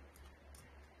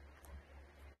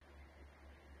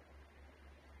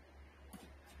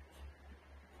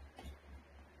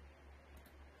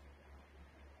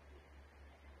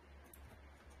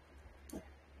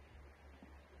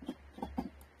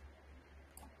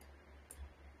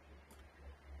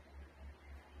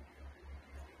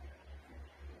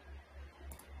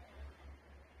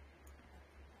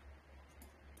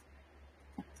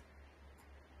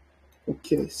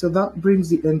 Okay, so that brings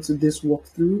the end to this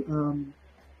walkthrough.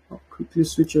 I'll quickly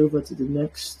switch over to the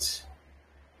next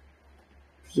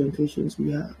presentations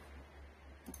we have.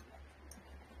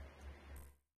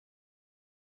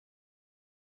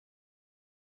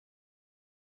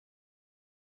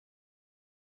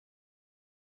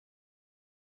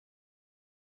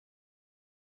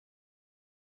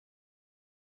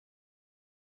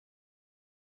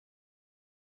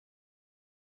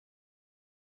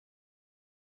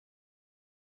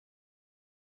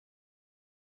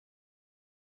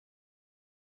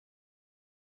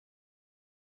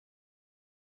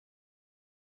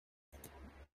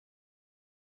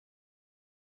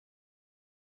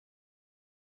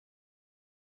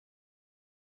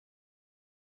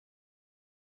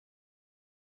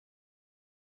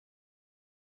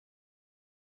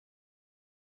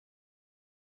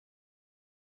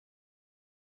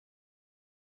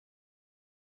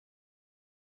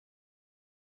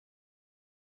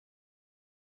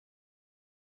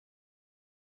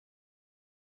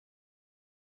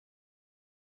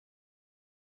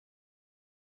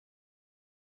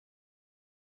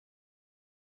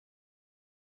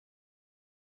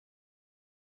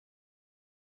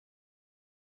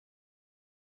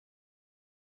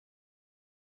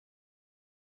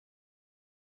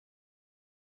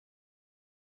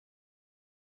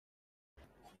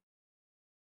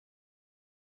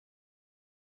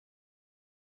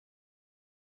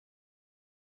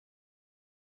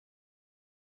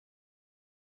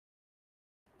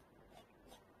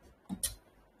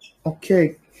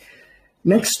 Okay,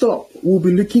 next up, we'll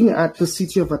be looking at the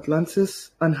city of Atlantis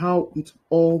and how it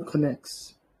all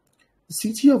connects. The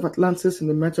city of Atlantis in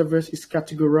the metaverse is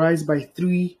categorized by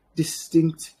 3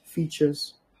 distinct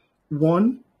features.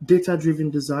 1, data-driven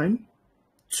design.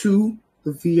 2,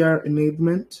 the VR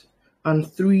enablement.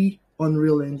 And 3,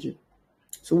 Unreal Engine.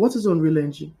 So what is Unreal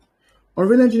Engine?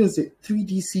 Unreal Engine is a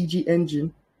 3D CG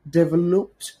engine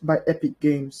developed by Epic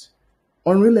Games.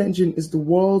 Unreal Engine is the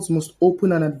world's most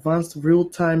open and advanced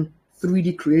real-time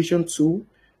 3D creation tool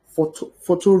for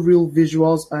photoreal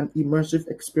visuals and immersive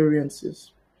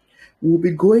experiences. We'll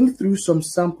be going through some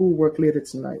sample work later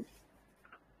tonight.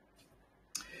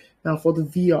 Now for the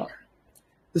VR.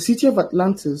 The city of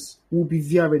Atlantis will be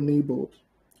VR enabled,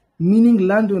 meaning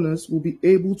landowners will be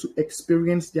able to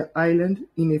experience their island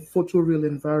in a photoreal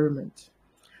environment.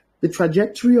 The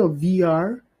trajectory of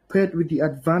VR paired with the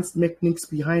advanced mechanics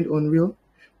behind Unreal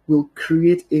will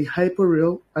create a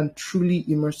hyperreal and truly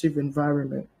immersive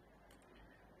environment.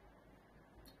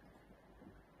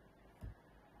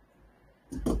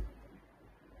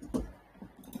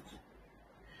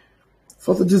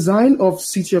 For the design of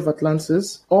City of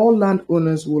Atlantis, all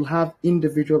landowners will have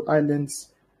individual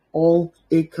islands. All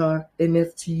ATL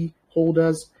NFT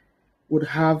holders would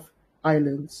have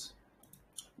islands.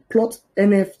 Plot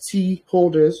NFT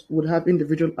holders would have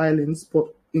individual islands,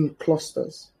 but in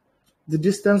clusters. The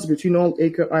distance between all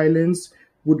ATL islands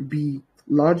would be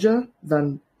larger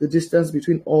than the distance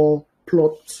between all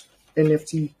plot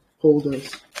NFT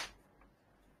holders.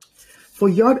 For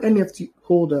yard NFT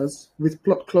holders with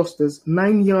plot clusters,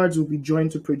 9 yards will be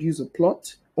joined to produce a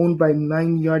plot owned by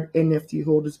 9 yard NFT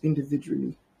holders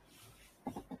individually.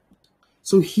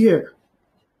 So here,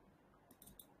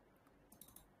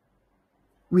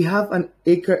 we have an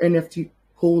ATL NFT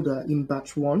holder in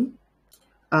batch 1,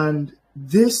 and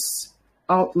this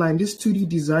outline, this 2D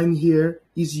design here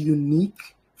is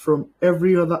unique from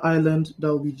every other island that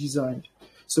will be designed.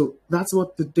 So that's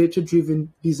what the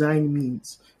data-driven design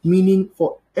means, meaning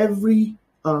for every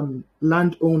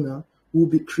landowner, we'll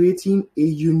be creating a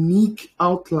unique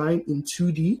outline in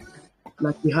 2D,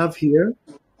 like we have here,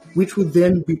 which will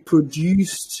then be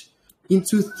produced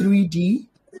into 3D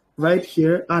right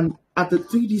here. And at the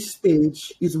 3D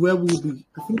stage is where we'll be.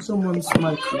 I think someone's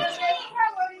mic is.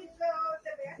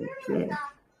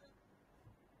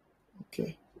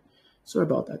 Okay. Sorry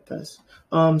about that, guys.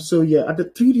 So yeah, at the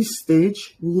 3D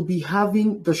stage, we will be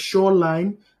having the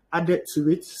shoreline added to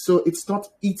it, so it's not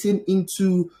eaten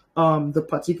into the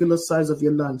particular size of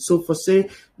your land. So for say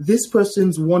this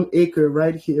person's 1 acre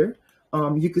right here,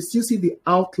 you can still see the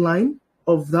outline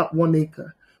of that 1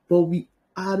 acre, but we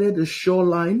added a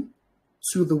shoreline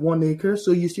to the 1 acre,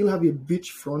 so you still have your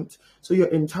beachfront. So your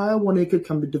entire 1 acre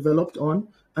can be developed on,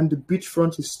 and the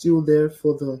beachfront is still there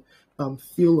for the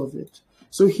feel of it.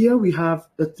 So here we have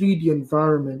a 3D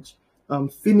environment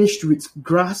finished with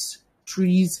grass,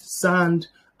 trees, sand,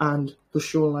 and the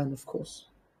shoreline, of course.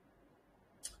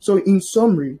 So in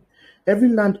summary, every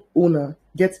landowner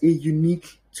gets a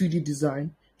unique 2D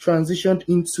design transitioned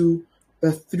into a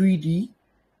 3D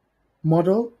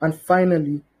model, and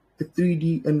finally, a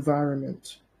 3D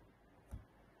environment.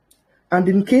 And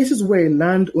in cases where a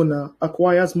landowner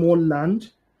acquires more land,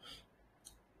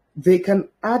 they can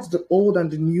add the old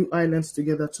and the new islands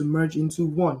together to merge into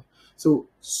one. So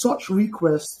such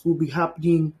requests will be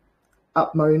happening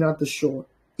at Marina at the Shore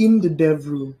in the dev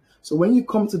room. So when you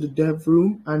come to the dev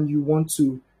room and you want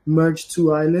to merge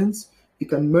 2 islands, you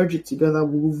can merge it together.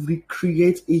 We will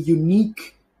recreate a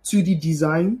unique 2D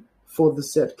design for the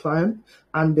said client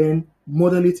and then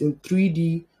model it in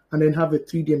 3D and then have a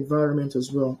 3D environment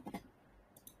as well.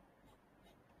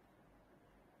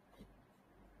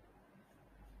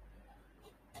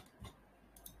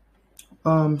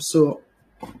 So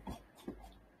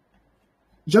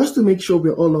just to make sure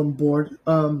we're all on board,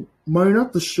 Marina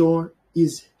at the Shore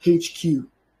is HQ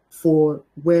for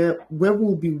where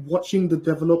we'll be watching the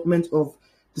development of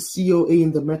the COA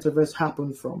in the metaverse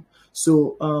happen from.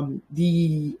 So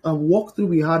the walkthrough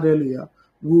we had earlier,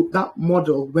 that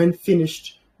model, when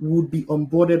finished, would be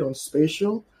onboarded on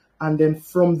Spatial, and then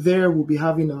from there we'll be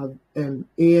having our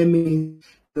AMA,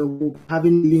 we'll be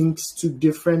having links to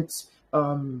different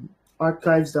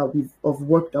archives that of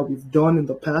work that we've done in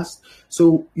the past.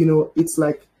 So, you know, it's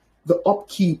like the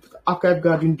upkeep, the archive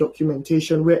guarding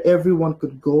documentation where everyone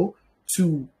could go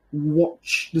to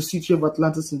watch the city of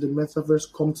Atlantis in the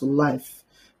metaverse come to life,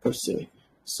 per se.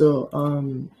 So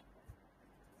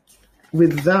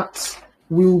with that,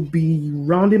 we'll be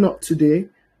rounding up today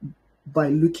by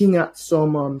looking at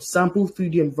some sample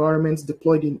 3D environments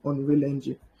deployed in Unreal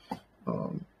Engine.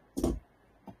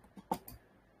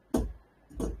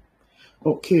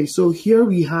 Okay, so here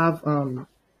we have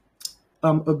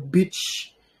a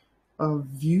beach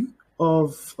view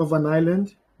of an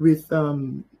island with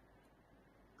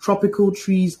tropical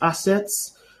trees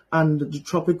assets and the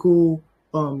tropical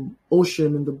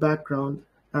ocean in the background,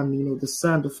 and the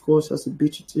sand, of course, as a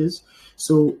beach it is.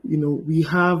 So we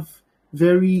have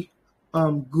very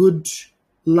good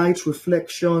light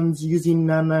reflections using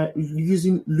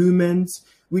Lumens,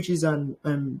 which is an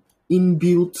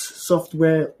inbuilt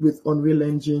software with Unreal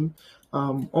Engine.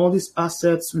 All these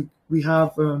assets, we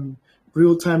have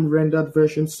real-time rendered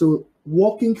versions. So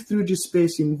walking through this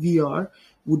space in VR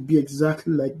would be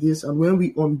exactly like this. And when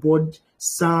we onboard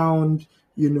sound,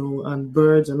 and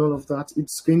birds and all of that,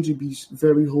 it's going to be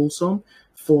very wholesome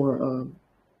for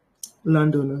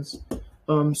landowners.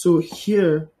 So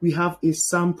here we have a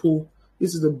sample.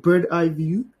 This is a bird eye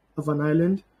view of an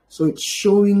island. So it's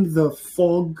showing the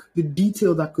fog, the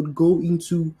detail that could go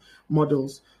into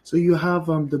models. So you have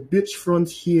the beachfront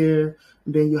here,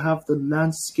 and then you have the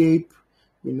landscape,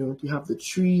 you have the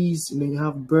trees, and then you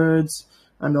have birds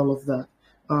and all of that.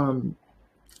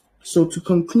 So to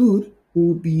conclude,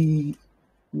 we'll be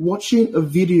watching a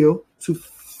video to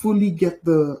fully get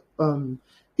the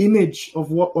image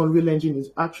of what Unreal Engine is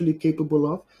actually capable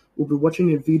of. We'll be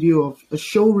watching a video of a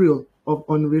showreel of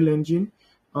Unreal Engine.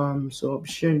 So I'll be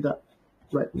sharing that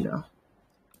right now.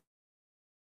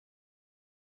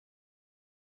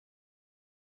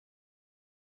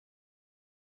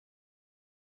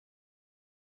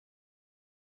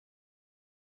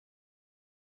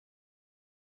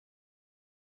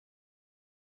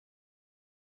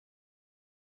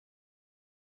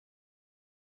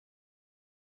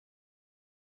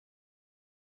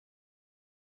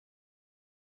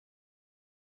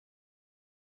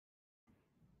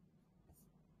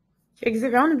 Okay,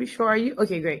 Xavier, I want to be sure. Are you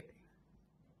okay? Great.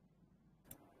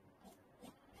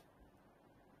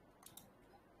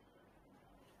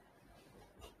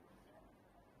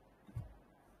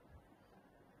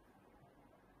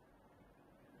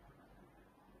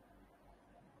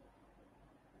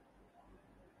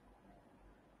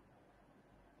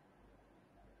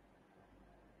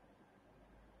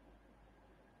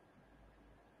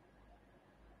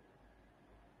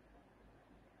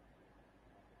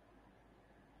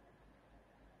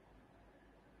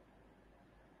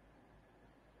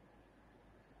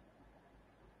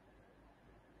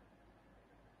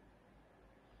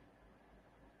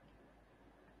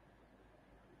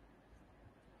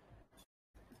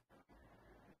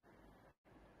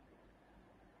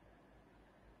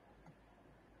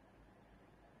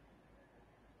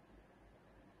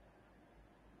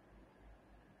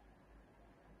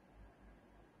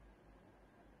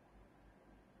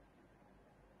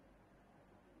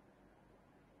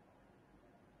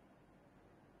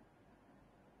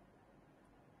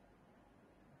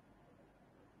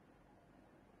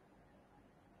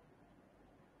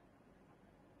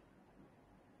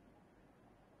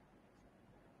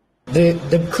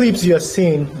 The clips you're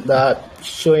seeing that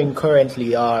showing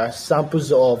currently are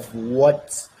samples of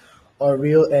what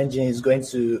Unreal Engine is going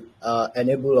to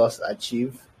enable us to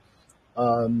achieve.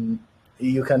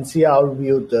 You can see how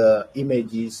real the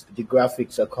images, the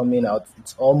graphics are coming out.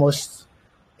 It's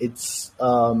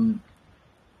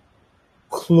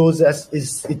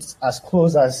it's as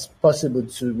close as possible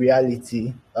to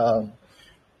reality.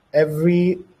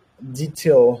 Every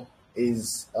detail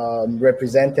is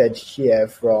represented here,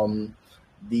 from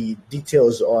the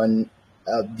details on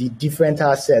the different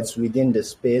assets within the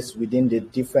space, within the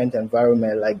different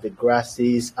environment, like the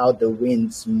grasses, how the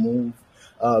winds move,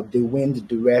 the wind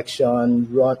direction,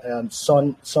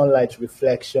 sunlight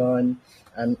reflection,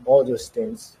 and all those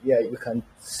things. Yeah, you can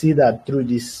see that through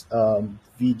this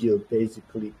video,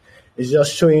 basically. It's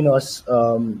just showing us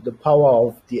the power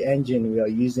of the engine we are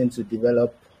using to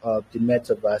develop the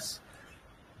metaverse.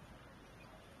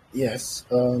 Yes.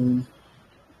 That's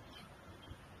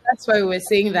why we were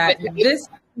saying that this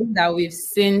thing that we've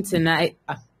seen tonight,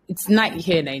 it's night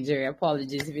here in Nigeria.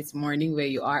 Apologies if it's morning where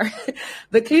you are.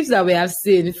 The clips that we have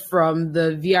seen from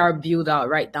the VR build out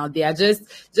right now, they are just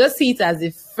see it as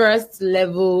the first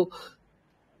level.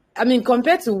 I mean,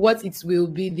 compared to what it will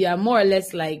be, they are more or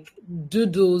less like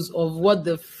doodles of what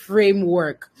the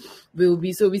framework will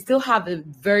be. So we still have a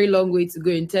very long way to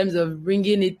go in terms of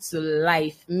bringing it to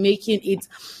life, making it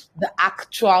the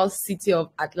actual city of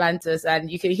Atlantis. And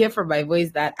you can hear from my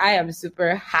voice that I am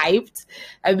super hyped.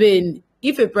 I mean,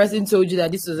 if a person told you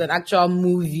that this was an actual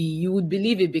movie, you would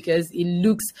believe it because it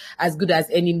looks as good as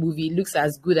any movie. It looks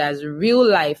as good as real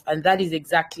life. And that is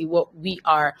exactly what we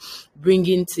are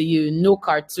bringing to you. No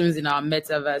cartoons in our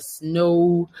metaverse.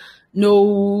 No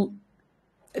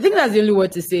I think that's the only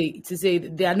word to say.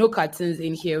 There are no cartoons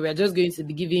in here. We're just going to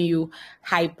be giving you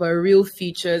hyper real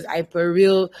features, hyper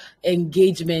real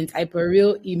engagement, hyper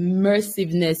real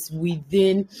immersiveness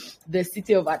within the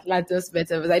city of Atlantus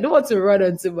metaverse. I don't want to run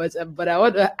on too much, but I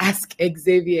want to ask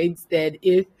Xavier instead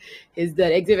if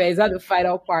Xavier, is that the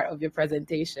final part of your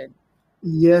presentation?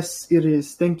 Yes, it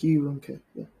is. Thank you, Ronke.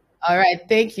 Yeah. All right.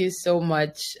 Thank you so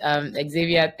much,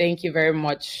 Xavier. Thank you very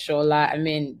much, Shola. I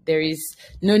mean, there is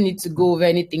no need to go over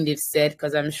anything they've said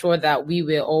because I'm sure that we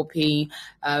were all paying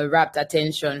rapt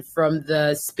attention from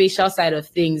the spatial side of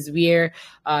things where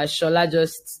Shola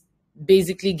just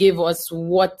basically gave us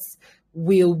what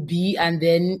will be, and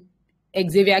then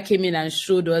Xavier came in and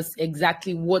showed us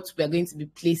exactly what we're going to be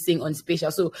placing on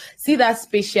spatial. So see that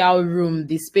spatial room,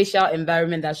 the spatial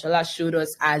environment that Shola showed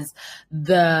us as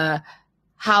the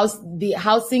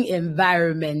housing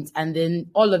environment, and then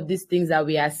all of these things that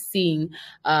we are seeing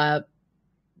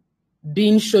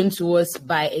being shown to us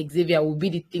by Xavier will be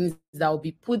the things that will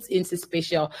be put into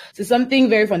spatial. So something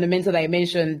very fundamental that I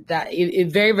mentioned, that a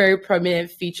very, very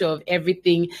prominent feature of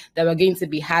everything that we're going to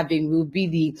be having will be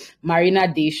the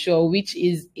Marina Day Show, which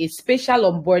is a spatial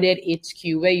onboarded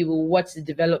HQ where you will watch the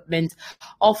development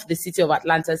of the city of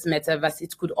Atlantus metaverse.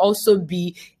 It could also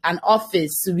be an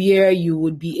office where you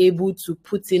would be able to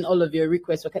put in all of your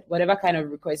requests, whatever kind of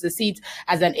requests. So see it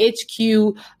as an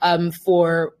HQ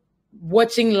for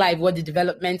watching live what the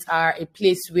developments are, a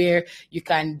place where you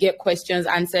can get questions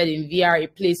answered in VR, a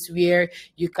place where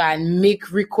you can make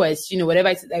requests, whatever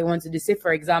it is that you want to do. Say,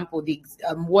 for example, the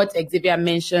what Xavier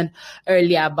mentioned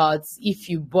earlier about if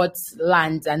you bought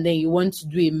land and then you want to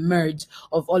do a merge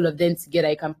of all of them together,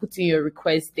 you can put in your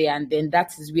request there, and then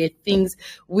that is where things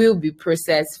will be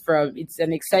processed from. It's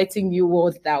an exciting new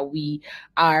world that we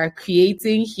are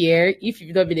creating here. If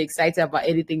you've not been excited about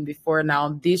anything before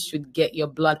now, this should get your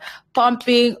blood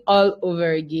pumping all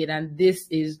over again. And this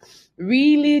is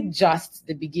really just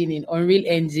the beginning. Unreal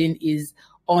Engine is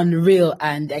unreal,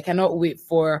 and I cannot wait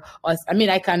for us. I mean,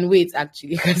 I can wait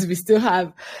actually because we still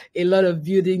have a lot of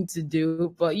building to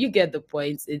do, but you get the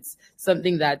point. It's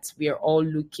something that we are all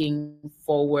looking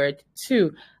forward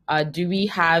to. Do we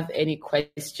have any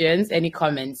questions, any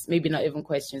comments? Maybe not even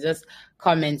questions, just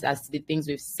comments as to the things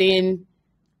we've seen.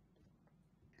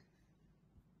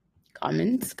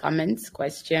 Comments,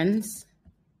 questions,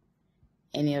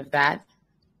 any of that?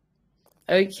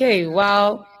 Okay,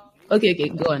 well, okay,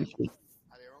 go on.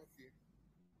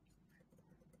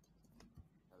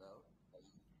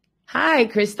 Hi,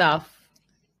 Christoph.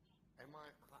 Hi, am I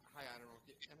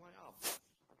up?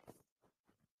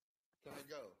 Can I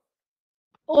go?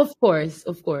 Of course.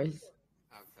 Okay,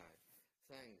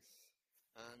 thanks.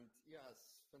 And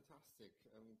yes, fantastic.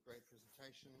 Great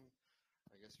presentation.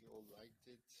 I guess we all liked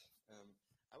it.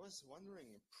 I was wondering,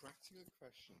 a practical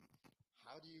question.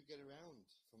 How do you get around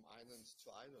from island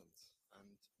to island and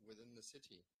within the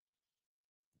city?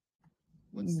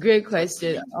 Great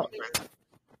question.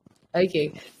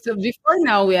 Okay, so before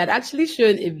now, we had actually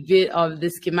shown a bit of the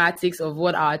schematics of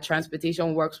what our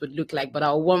transportation works would look like, but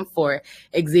I want for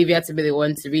Xavier to be the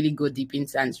one to really go deep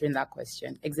into answering that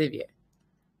question. Xavier.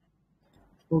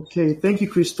 Okay, thank you,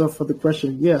 Christoph, for the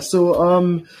question. Yeah,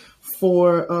 so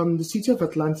for the city of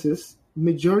Atlantis,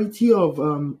 majority of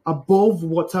above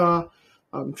water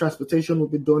transportation will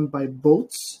be done by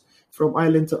boats from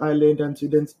island to island and to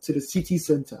the city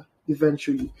center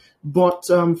eventually. But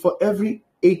for every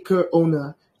acre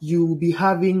owner, you will be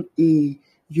having a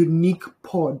unique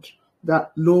pod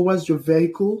that lowers your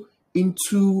vehicle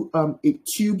into a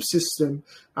tube system.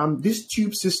 This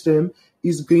tube system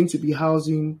is going to be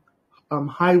housing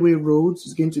highway roads,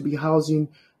 is going to be housing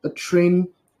a train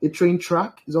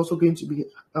track, is also going to be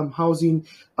housing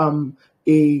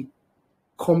a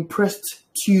compressed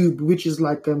tube, which is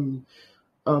like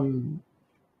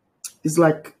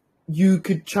you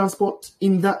could transport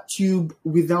in that tube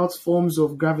without forms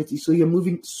of gravity. So you're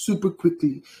moving super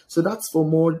quickly. So that's for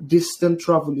more distant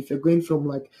travel. If you're going from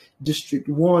like District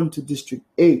 1 to District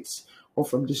 8, or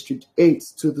from District 8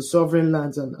 to the sovereign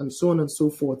lands and so on and so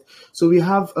forth. So we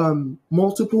have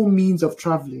multiple means of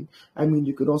traveling. I mean,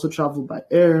 you could also travel by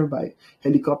air, by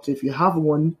helicopter, if you have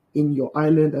one in your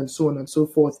island and so on and so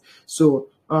forth. So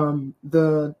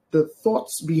the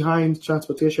thoughts behind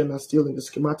transportation are still in the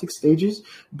schematic stages,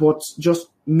 but just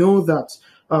know that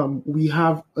we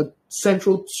have a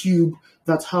central tube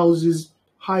that houses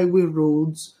highway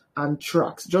roads and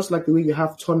tracks, just like the way you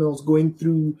have tunnels going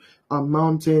through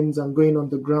mountains and going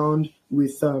underground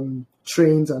with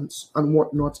trains and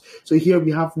whatnot. So here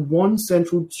we have one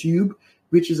central tube,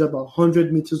 which is about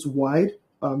 100 meters wide.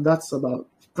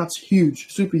 That's huge,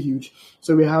 super huge.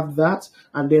 So we have that,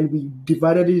 and then we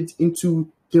divided it into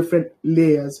different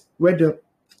layers, where the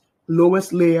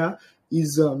lowest layer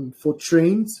is for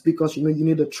trains, because you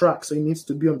need a track, so it needs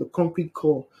to be on the concrete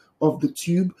core of the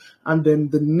tube. And then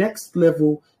the next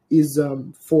level is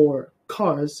for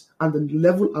cars, and the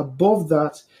level above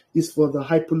that is for the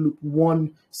Hyperloop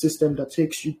 1 system that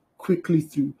takes you quickly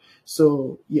through.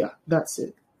 So yeah, that's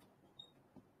it.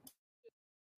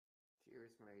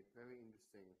 Cheers, mate. Very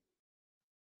interesting.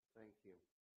 Thank you.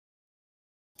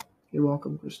 You're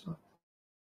welcome, Krista.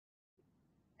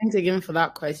 Thanks again for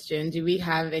that question. Do we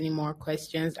have any more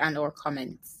questions and or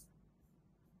comments?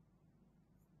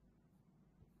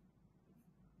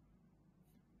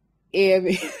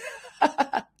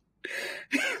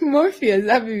 Morpheus,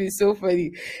 that would be so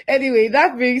funny. Anyway,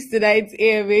 that brings tonight's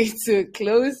AMA to a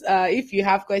close. If you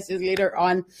have questions later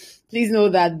on, please know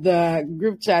that the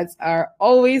group chats are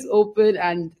always open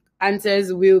and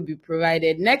answers will be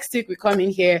provided. Next week, we come in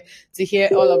here to hear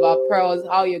all about pearls,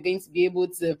 how you're going to be able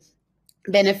to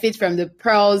benefit from the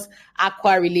pearls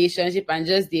aqua relationship and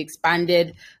just the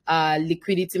expanded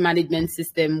liquidity management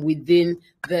system within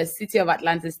the city of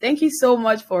Atlantis. Thank you so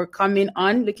much for coming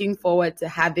on. Looking forward to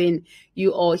having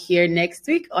you all here next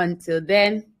week. Until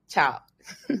then, ciao.